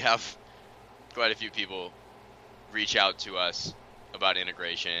 so we have quite a few people reach out to us about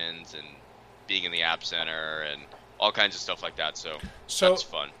integrations and being in the App Center and all kinds of stuff like that. So that's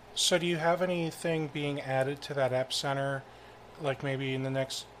fun. So do you have anything being added to that App Center, like maybe in the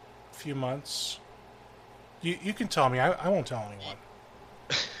next few months? You can tell me. I won't tell anyone.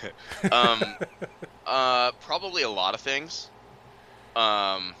 Probably a lot of things.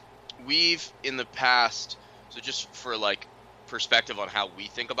 We've in the past, so just for perspective on how we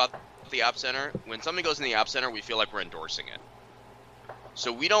think about the App Center, when something goes in the App Center, we feel like we're endorsing it.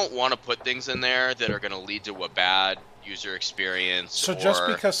 So we don't want to put things in there that are going to lead to a bad user experience. So just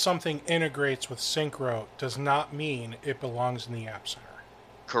because something integrates with Syncro does not mean it belongs in the App Center.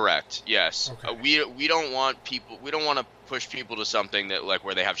 Correct. Yes. Okay. We don't want to push people to something that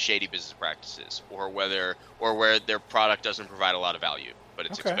where they have shady business practices or where their product doesn't provide a lot of value, but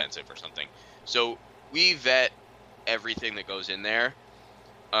it's expensive or something. So we vet everything that goes in there.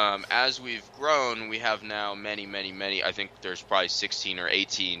 As we've grown, we have now many. I think there's probably 16 or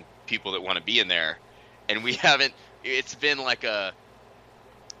 18 people that want to be in there, and we haven't. It's been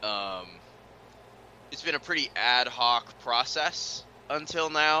it's been a pretty ad hoc process until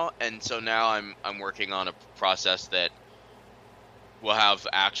now, and so now I'm working on a process that will have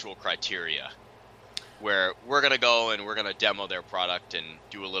actual criteria where we're gonna go and we're gonna demo their product and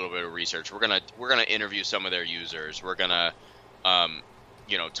do a little bit of research. We're gonna interview some of their users. We're gonna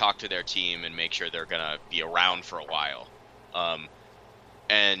talk to their team and make sure they're gonna be around for a while,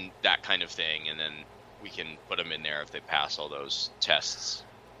 and that kind of thing, and then we can put them in there if they pass all those tests.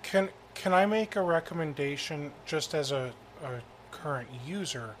 Can I make a recommendation just as a current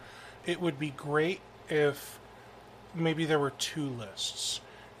user? It would be great if maybe there were two lists.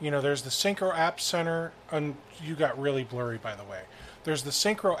 There's the Syncro App Center, and you got really blurry, by the way. There's the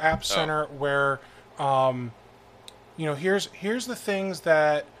Syncro App Center where, here's the things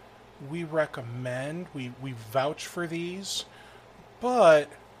that we recommend. We vouch for these, but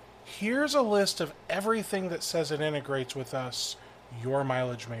here's a list of everything that says it integrates with us. Your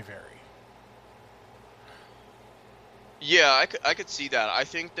mileage may vary. Yeah, I could see that. I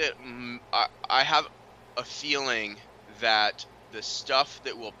think that I have a feeling that the stuff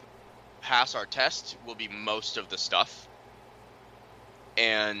that will pass our test will be most of the stuff.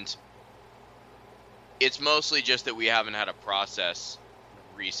 And it's mostly just that we haven't had a process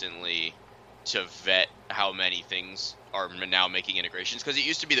recently to vet how many things are now making integrations. Because it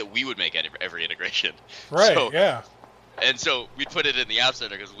used to be that we would make every integration. Right, so, yeah. And so we put it in the App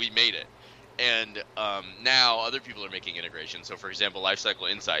Center because we made it. And now other people are making integrations. So, for example, Lifecycle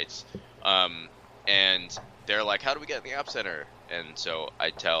Insights. And they're like, how do we get in the App Center? And so I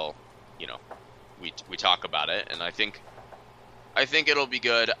tell, we talk about it. And I think it'll be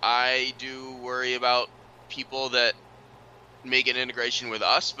good. I do worry about people that make an integration with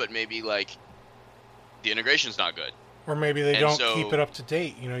us, but maybe the integration's not good. Or maybe they And don't so, keep it up to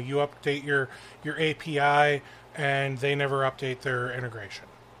date. You know, you update your API and they never update their integration.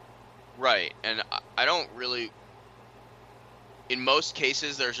 right, and I don't really. In most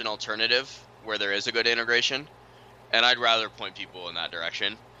cases, there's an alternative where there is a good integration, and I'd rather point people in that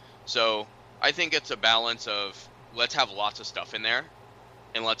direction. So I think it's a balance of let's have lots of stuff in there,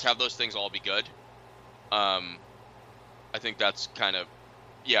 and let's have those things all be good. I think that's kind of,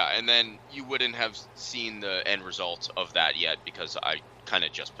 yeah, and then you wouldn't have seen the end result of that yet because I kind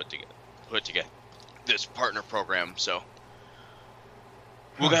of just put together this partner program. So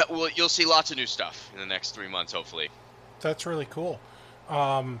you'll see lots of new stuff in the next 3 months, hopefully. That's really cool.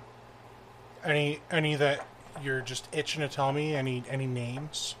 Any that you're just itching to tell me? Any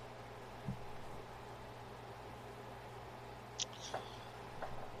names?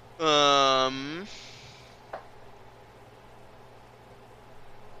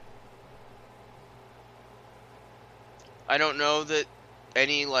 I don't know that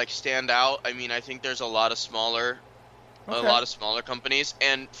any like stand out. I mean, I think there's a lot of smaller companies,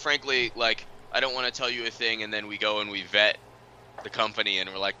 and frankly, like I don't want to tell you a thing and then we go and we vet the company and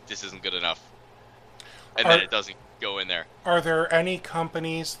we're like, this isn't good enough, and then it doesn't go in there. Are there any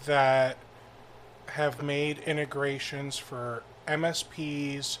companies that have made integrations for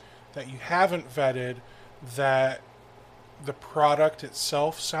MSPs that you haven't vetted that the product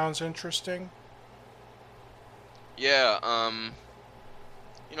itself sounds interesting? Yeah,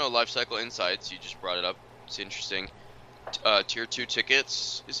 Lifecycle Insights, you just brought it up. It's interesting. Tier 2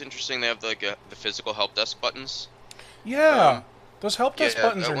 tickets is interesting. They have like the physical help desk buttons. Yeah, those help desk yeah,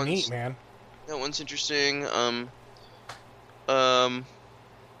 buttons are neat, man. That one's interesting.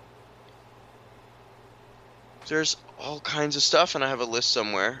 There's all kinds of stuff, and I have a list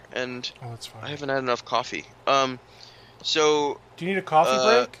somewhere, and that's fine. I haven't had enough coffee. So do you need a coffee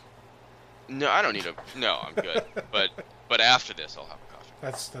break? No, I don't need a. No, I'm good. but after this, I'll have a coffee.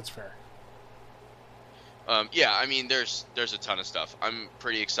 That's fair. Yeah, I mean, there's a ton of stuff. I'm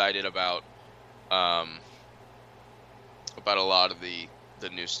pretty excited about a lot of the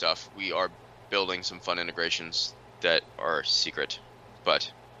new stuff. We are building some fun integrations that are secret,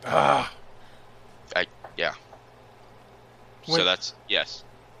 but yeah. So that's yes.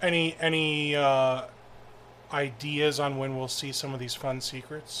 Any ideas on when we'll see some of these fun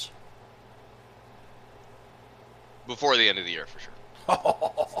secrets? Before the end of the year, for sure.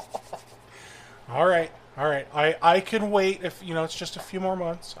 All right. I can wait if it's just a few more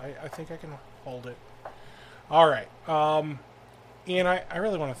months. I think I can hold it. All right. Ian, I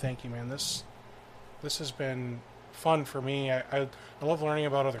really want to thank you, man. This has been fun for me. I love learning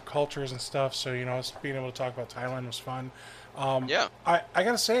about other cultures and stuff. So being able to talk about Thailand was fun. Yeah. I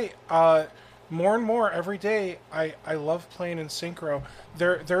gotta say, more and more every day, I love playing in Syncro.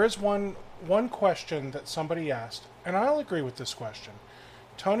 There is one question that somebody asked, and I'll agree with this question.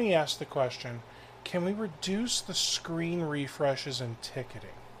 Tony asked the question, can we reduce the screen refreshes and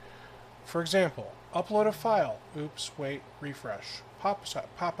ticketing? For example, upload a file, oops, wait, refresh,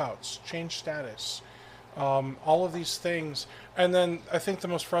 pop-outs, change status, all of these things. And then I think the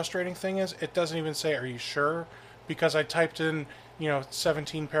most frustrating thing is it doesn't even say, are you sure? Because I typed in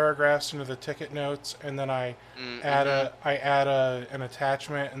 17 paragraphs into the ticket notes, and then I add an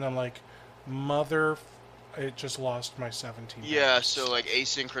attachment, and then it just lost my 17. Yeah, so like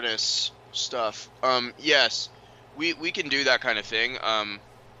asynchronous stuff. Yes, we can do that kind of thing.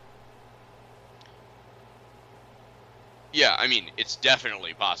 Yeah, I mean, it's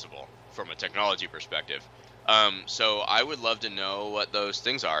definitely possible from a technology perspective. So I would love to know what those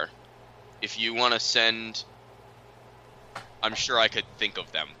things are. If you want to send, I'm sure I could think of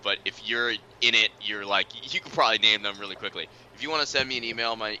them, but if you're in it, you could probably name them really quickly. If you want to send me an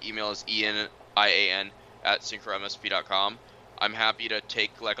email, my email is ian@syncromsp.com. I'm happy to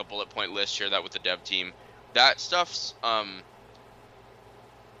take like a bullet point list, share that with the dev team. That stuff's, I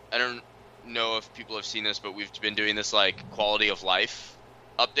don't know if people have seen this, but we've been doing this like quality of life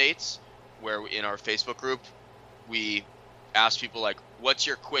updates where in our Facebook group, we ask people like, what's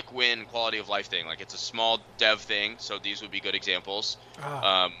your quick win quality of life thing? Like it's a small dev thing. So these would be good examples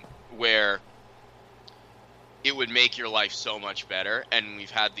where it would make your life so much better. And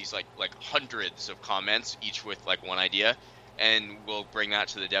we've had these like hundreds of comments, each with like one idea, and we'll bring that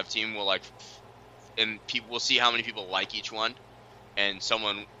to the dev team. We'll we'll see how many people like each one, and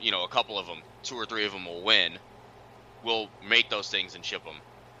someone, a couple of them, 2 or 3 of them will win. We'll make those things and ship them.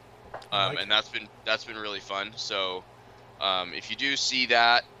 And that's been really fun. So if you do see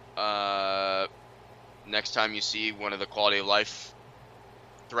that, next time you see one of the quality of life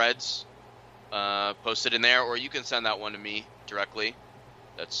threads, post it in there, or you can send that one to me directly.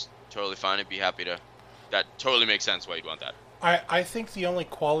 That's totally fine. I'd be happy to that totally makes sense why you'd want that. I think the only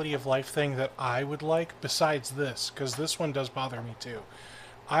quality of life thing that I would like, besides this, because this one does bother me too,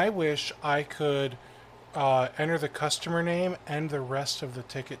 I wish I could enter the customer name and the rest of the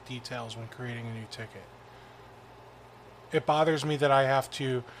ticket details when creating a new ticket. It bothers me that I have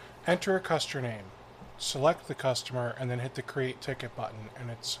to enter a customer name, select the customer, and then hit the create ticket button,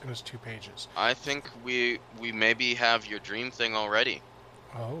 and it's 2 pages. I think we maybe have your dream thing already.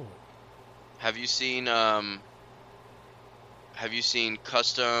 Oh. Have you seen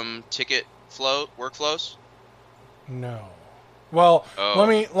custom ticket workflows? No. Well,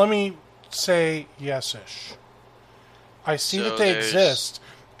 Oh. let me say yes-ish. I see So that they there's- exist,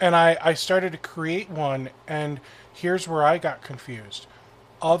 and I started to create one, and here's where I got confused.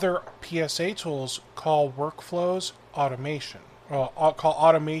 Other PSA tools call workflows automation, call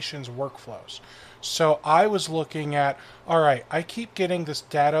automations workflows. So I was looking at, all right, I keep getting this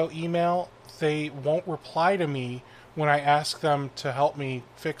Datto email. They won't reply to me when I ask them to help me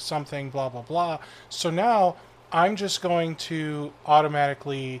fix something, blah, blah, blah. So now I'm just going to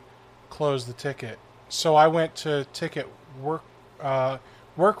automatically close the ticket. So I went to ticket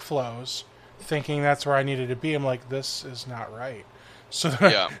workflows thinking that's where I needed to be. I'm like, this is not right. So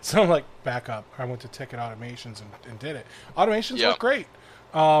then Yeah. so I'm like, back up. I went to ticket automations and did it. Automations Yeah. look great.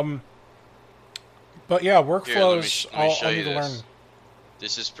 But yeah, Here, workflows, let me show I'll you need to this. learn.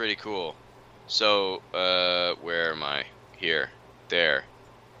 This is pretty cool. So, where am I? Here. There.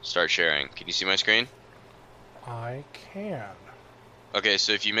 Start sharing. Can you see my screen? I can. Okay,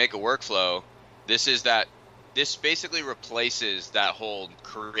 so if you make a workflow, this basically replaces that whole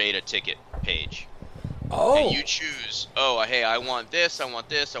create a ticket page. Oh. And you choose, hey, I want this, I want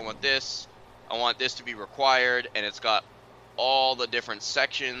this, I want this, I want this to be required, and it's got all the different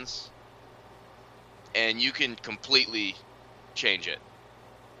sections, and you can completely change it.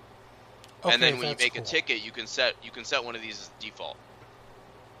 Okay, And then when you that's make cool. a ticket, you can set one of these as default.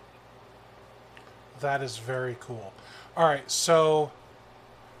 That is very cool. All right, so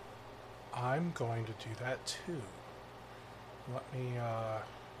I'm going to do that too. Let me.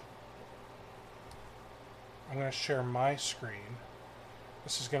 I'm going to share my screen.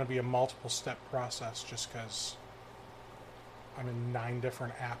 This is going to be a multiple step process just because I'm in 9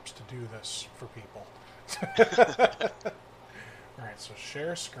 different apps to do this for people. All right, so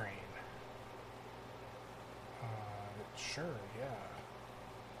share screen. Sure, yeah.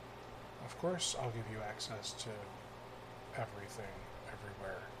 Of course, I'll give you access to everything,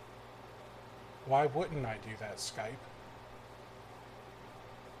 everywhere. Why wouldn't I do that, Skype?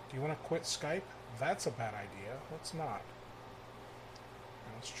 Do you want to quit Skype? That's a bad idea. Let's not.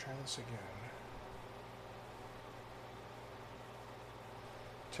 Now let's try this again.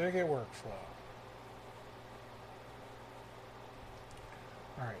 Ticket workflow.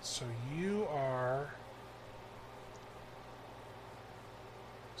 Alright, so you are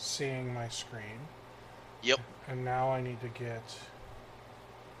seeing my screen. Yep. And now I need to get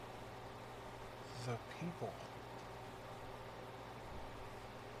the people.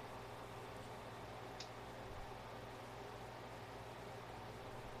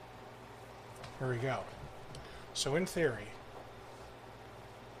 Here we go. So in theory,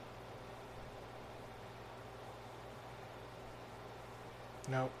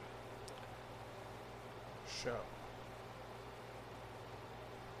 nope. Show.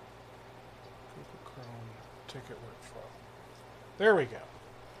 Google Chrome ticket workflow. There we go.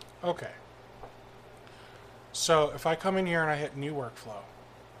 Okay. So if I come in here and I hit new workflow,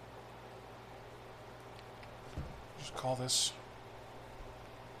 just call this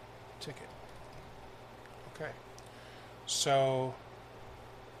ticket. Okay. So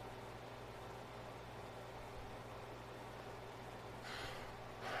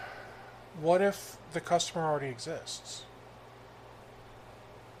what if the customer already exists?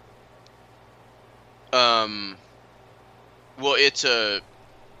 Well, it's if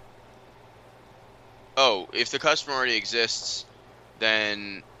the customer already exists,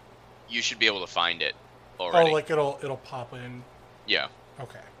 then you should be able to find it already. Oh, like it'll pop in. Yeah.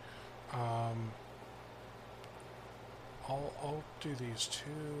 Okay. I'll do these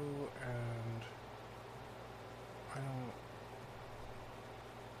two, and I don't.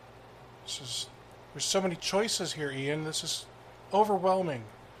 There's so many choices here, Ian. This is overwhelming.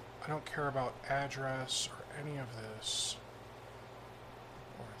 I don't care about address or any of this,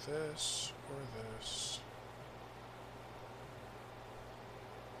 or this, or this.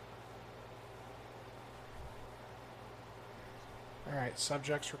 All right,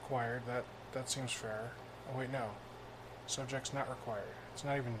 subjects required. That seems fair. Oh wait, no. Subject's not required. It's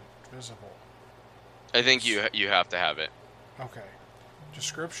not even visible. I think you have to have it. Okay.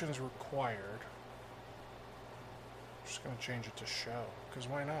 Descriptions required. just going to change it to show, because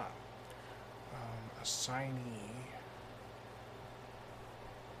why not? Assignee,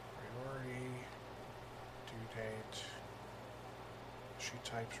 priority, due date, she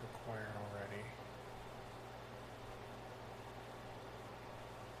types required already.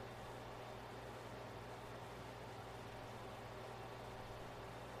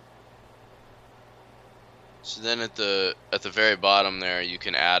 So then at the very bottom there, you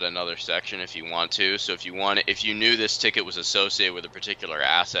can add another section if you want to. So if you knew this ticket was associated with a particular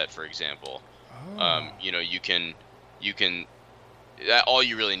asset, for example, you know, you can all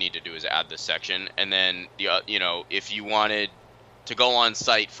you really need to do is add this section, and then you know, if you wanted to go on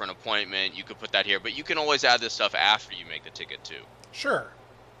site for an appointment, you could put that here. But you can always add this stuff after you make the ticket too. Sure.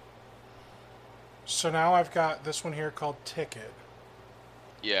 So now I've got this one here called ticket.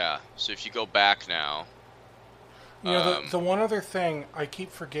 Yeah. So if you go back now. You know, the one other thing I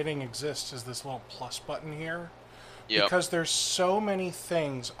keep forgetting exists is this little plus button here. Yep. Because there's so many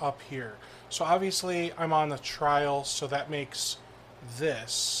things up here. So obviously I'm on the trial, so that makes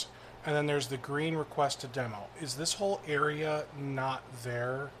this. And then there's the green request a demo. Is this whole area not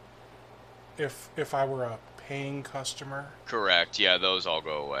there if I were a paying customer? Correct. Yeah, those all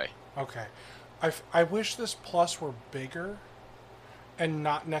go away. Okay. I wish this plus were bigger and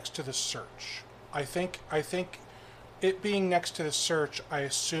not next to the search. I think it being next to the search, I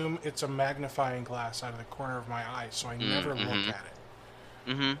assume it's a magnifying glass out of the corner of my eye, so I never look at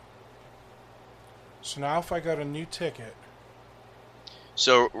it. Mm-hmm. So now if I go to new ticket.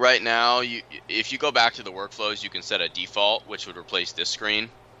 So right now, if you go back to the workflows, you can set a default, which would replace this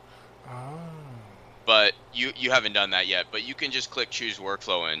screen. Oh. But you haven't done that yet. But you can just click choose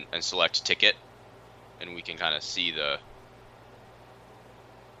workflow and select ticket, and we can kind of see the...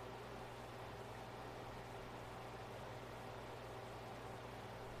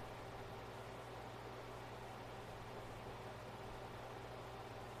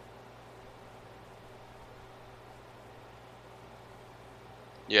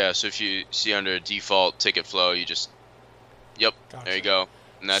 Yeah, so if you see under default ticket flow, you just, yep, gotcha. There you go,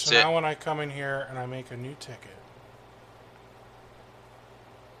 and that's so it. So now when I come in here and I make a new ticket,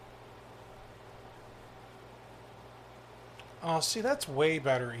 oh, see, that's way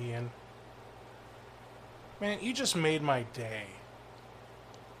better, Ian. Man, you just made my day.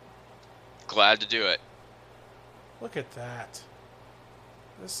 Glad to do it. Look at that.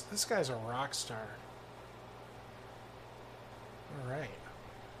 This guy's a rock star. All right.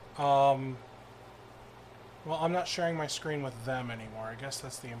 Well, I'm not sharing my screen with them anymore. I guess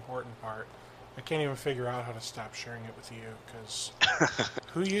that's the important part. I can't even figure out how to stop sharing it with you, because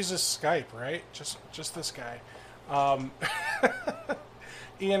who uses Skype, right? Just this guy.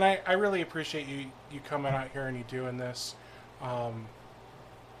 Ian, I really appreciate you coming out here and you doing this.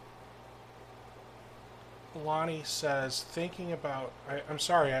 Lonnie says, thinking about... I'm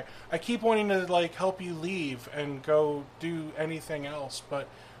sorry, I keep wanting to like help you leave and go do anything else, but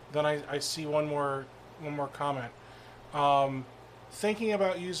then I see one more comment. Thinking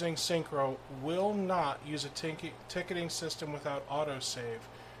about using Syncro, will not use a ticketing system without autosave.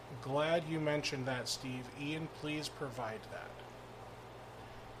 Glad you mentioned that, Steve. Ian, please provide that.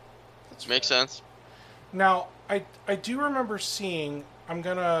 Makes sense. Now, I do remember seeing... I'm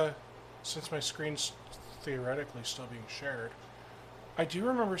gonna... Since my screen's theoretically still being shared, I do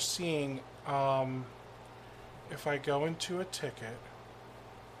remember seeing... if I go into a ticket...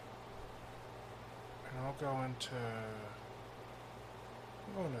 And I'll go into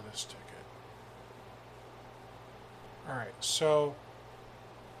this ticket. Alright, so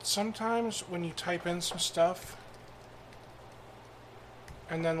sometimes when you type in some stuff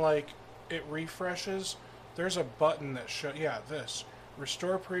and then like it refreshes, there's a button that shows, this.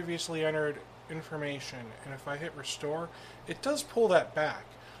 Restore previously entered information. And if I hit restore, it does pull that back.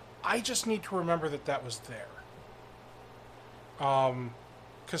 I just need to remember that was there.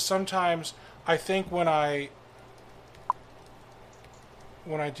 Because sometimes I think when I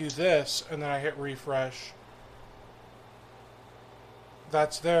do this and then I hit refresh,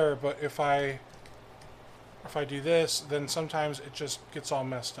 that's there, but if I do this, then sometimes it just gets all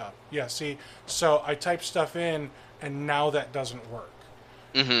messed up. Yeah, see, so I type stuff in and now that doesn't work.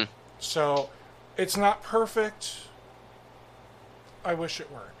 Mm-hmm. So it's not perfect. I wish it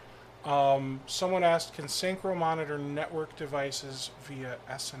were. Someone asked, can Syncro monitor network devices via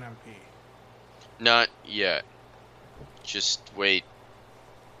SNMP? Not yet. Just wait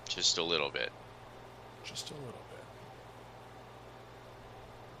just a little bit. Just a little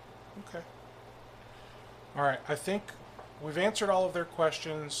bit. Okay. All right. I think we've answered all of their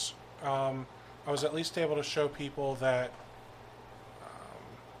questions. I was at least able to show people that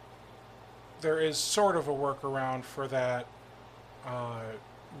there is sort of a workaround for that,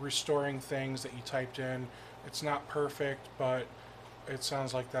 restoring things that you typed in. It's not perfect, but it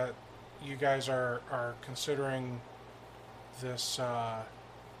sounds like that you guys are considering this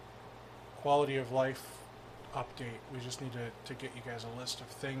quality of life update. We just need to get you guys a list of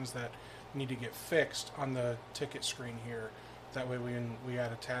things that need to get fixed on the ticket screen here. That way when we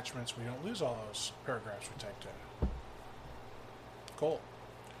add attachments, we don't lose all those paragraphs we typed in. Cool.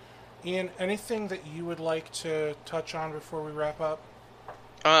 Ian, anything that you would like to touch on before we wrap up?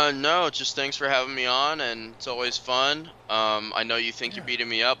 No, just thanks for having me on, and it's always fun. I know you think you're beating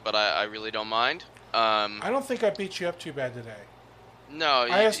me up, but I really don't mind. I don't think I beat you up too bad today. No,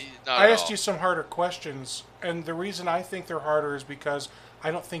 I not asked you some harder questions, and the reason I think they're harder is because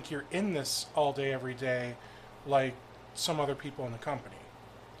I don't think you're in this all day, every day, like some other people in the company.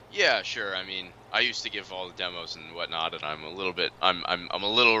 Yeah, sure. I mean, I used to give all the demos and whatnot, and I'm a little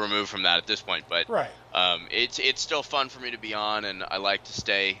removed from that at this point. But right. It's still fun for me to be on, and I like to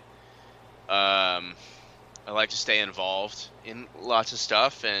stay involved in lots of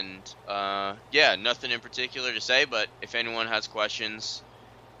stuff. And nothing in particular to say. But if anyone has questions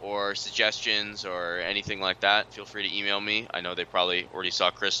or suggestions or anything like that, feel free to email me. I know they probably already saw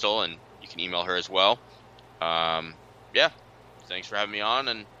Crystal, and you can email her as well. Thanks for having me on,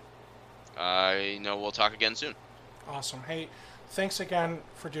 and I know we'll talk again soon. Awesome. Hey, thanks again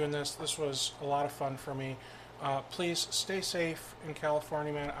for doing this. This was a lot of fun for me. Please stay safe in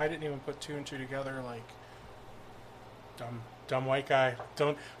California, man. I didn't even put two and two together, like dumb white guy.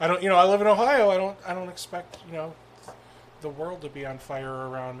 I live in Ohio. I don't expect, the world to be on fire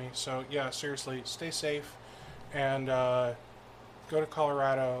around me. So yeah, seriously, stay safe, and go to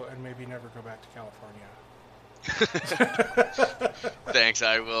Colorado and maybe never go back to California. Thanks.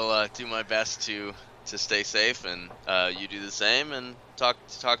 I will do my best to stay safe, and you do the same, and talk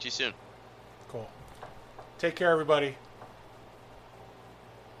to you soon. Cool. Take care, everybody.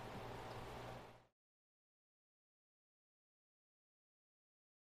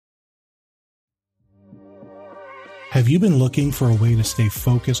 Have you been looking for a way to stay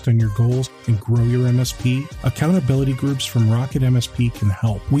focused on your goals and grow your MSP? Accountability groups from Rocket MSP can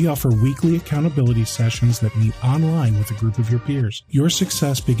help. We offer weekly accountability sessions that meet online with a group of your peers. Your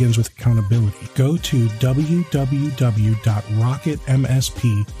success begins with accountability. Go to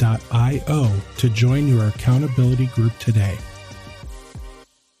www.rocketmsp.io to join your accountability group today.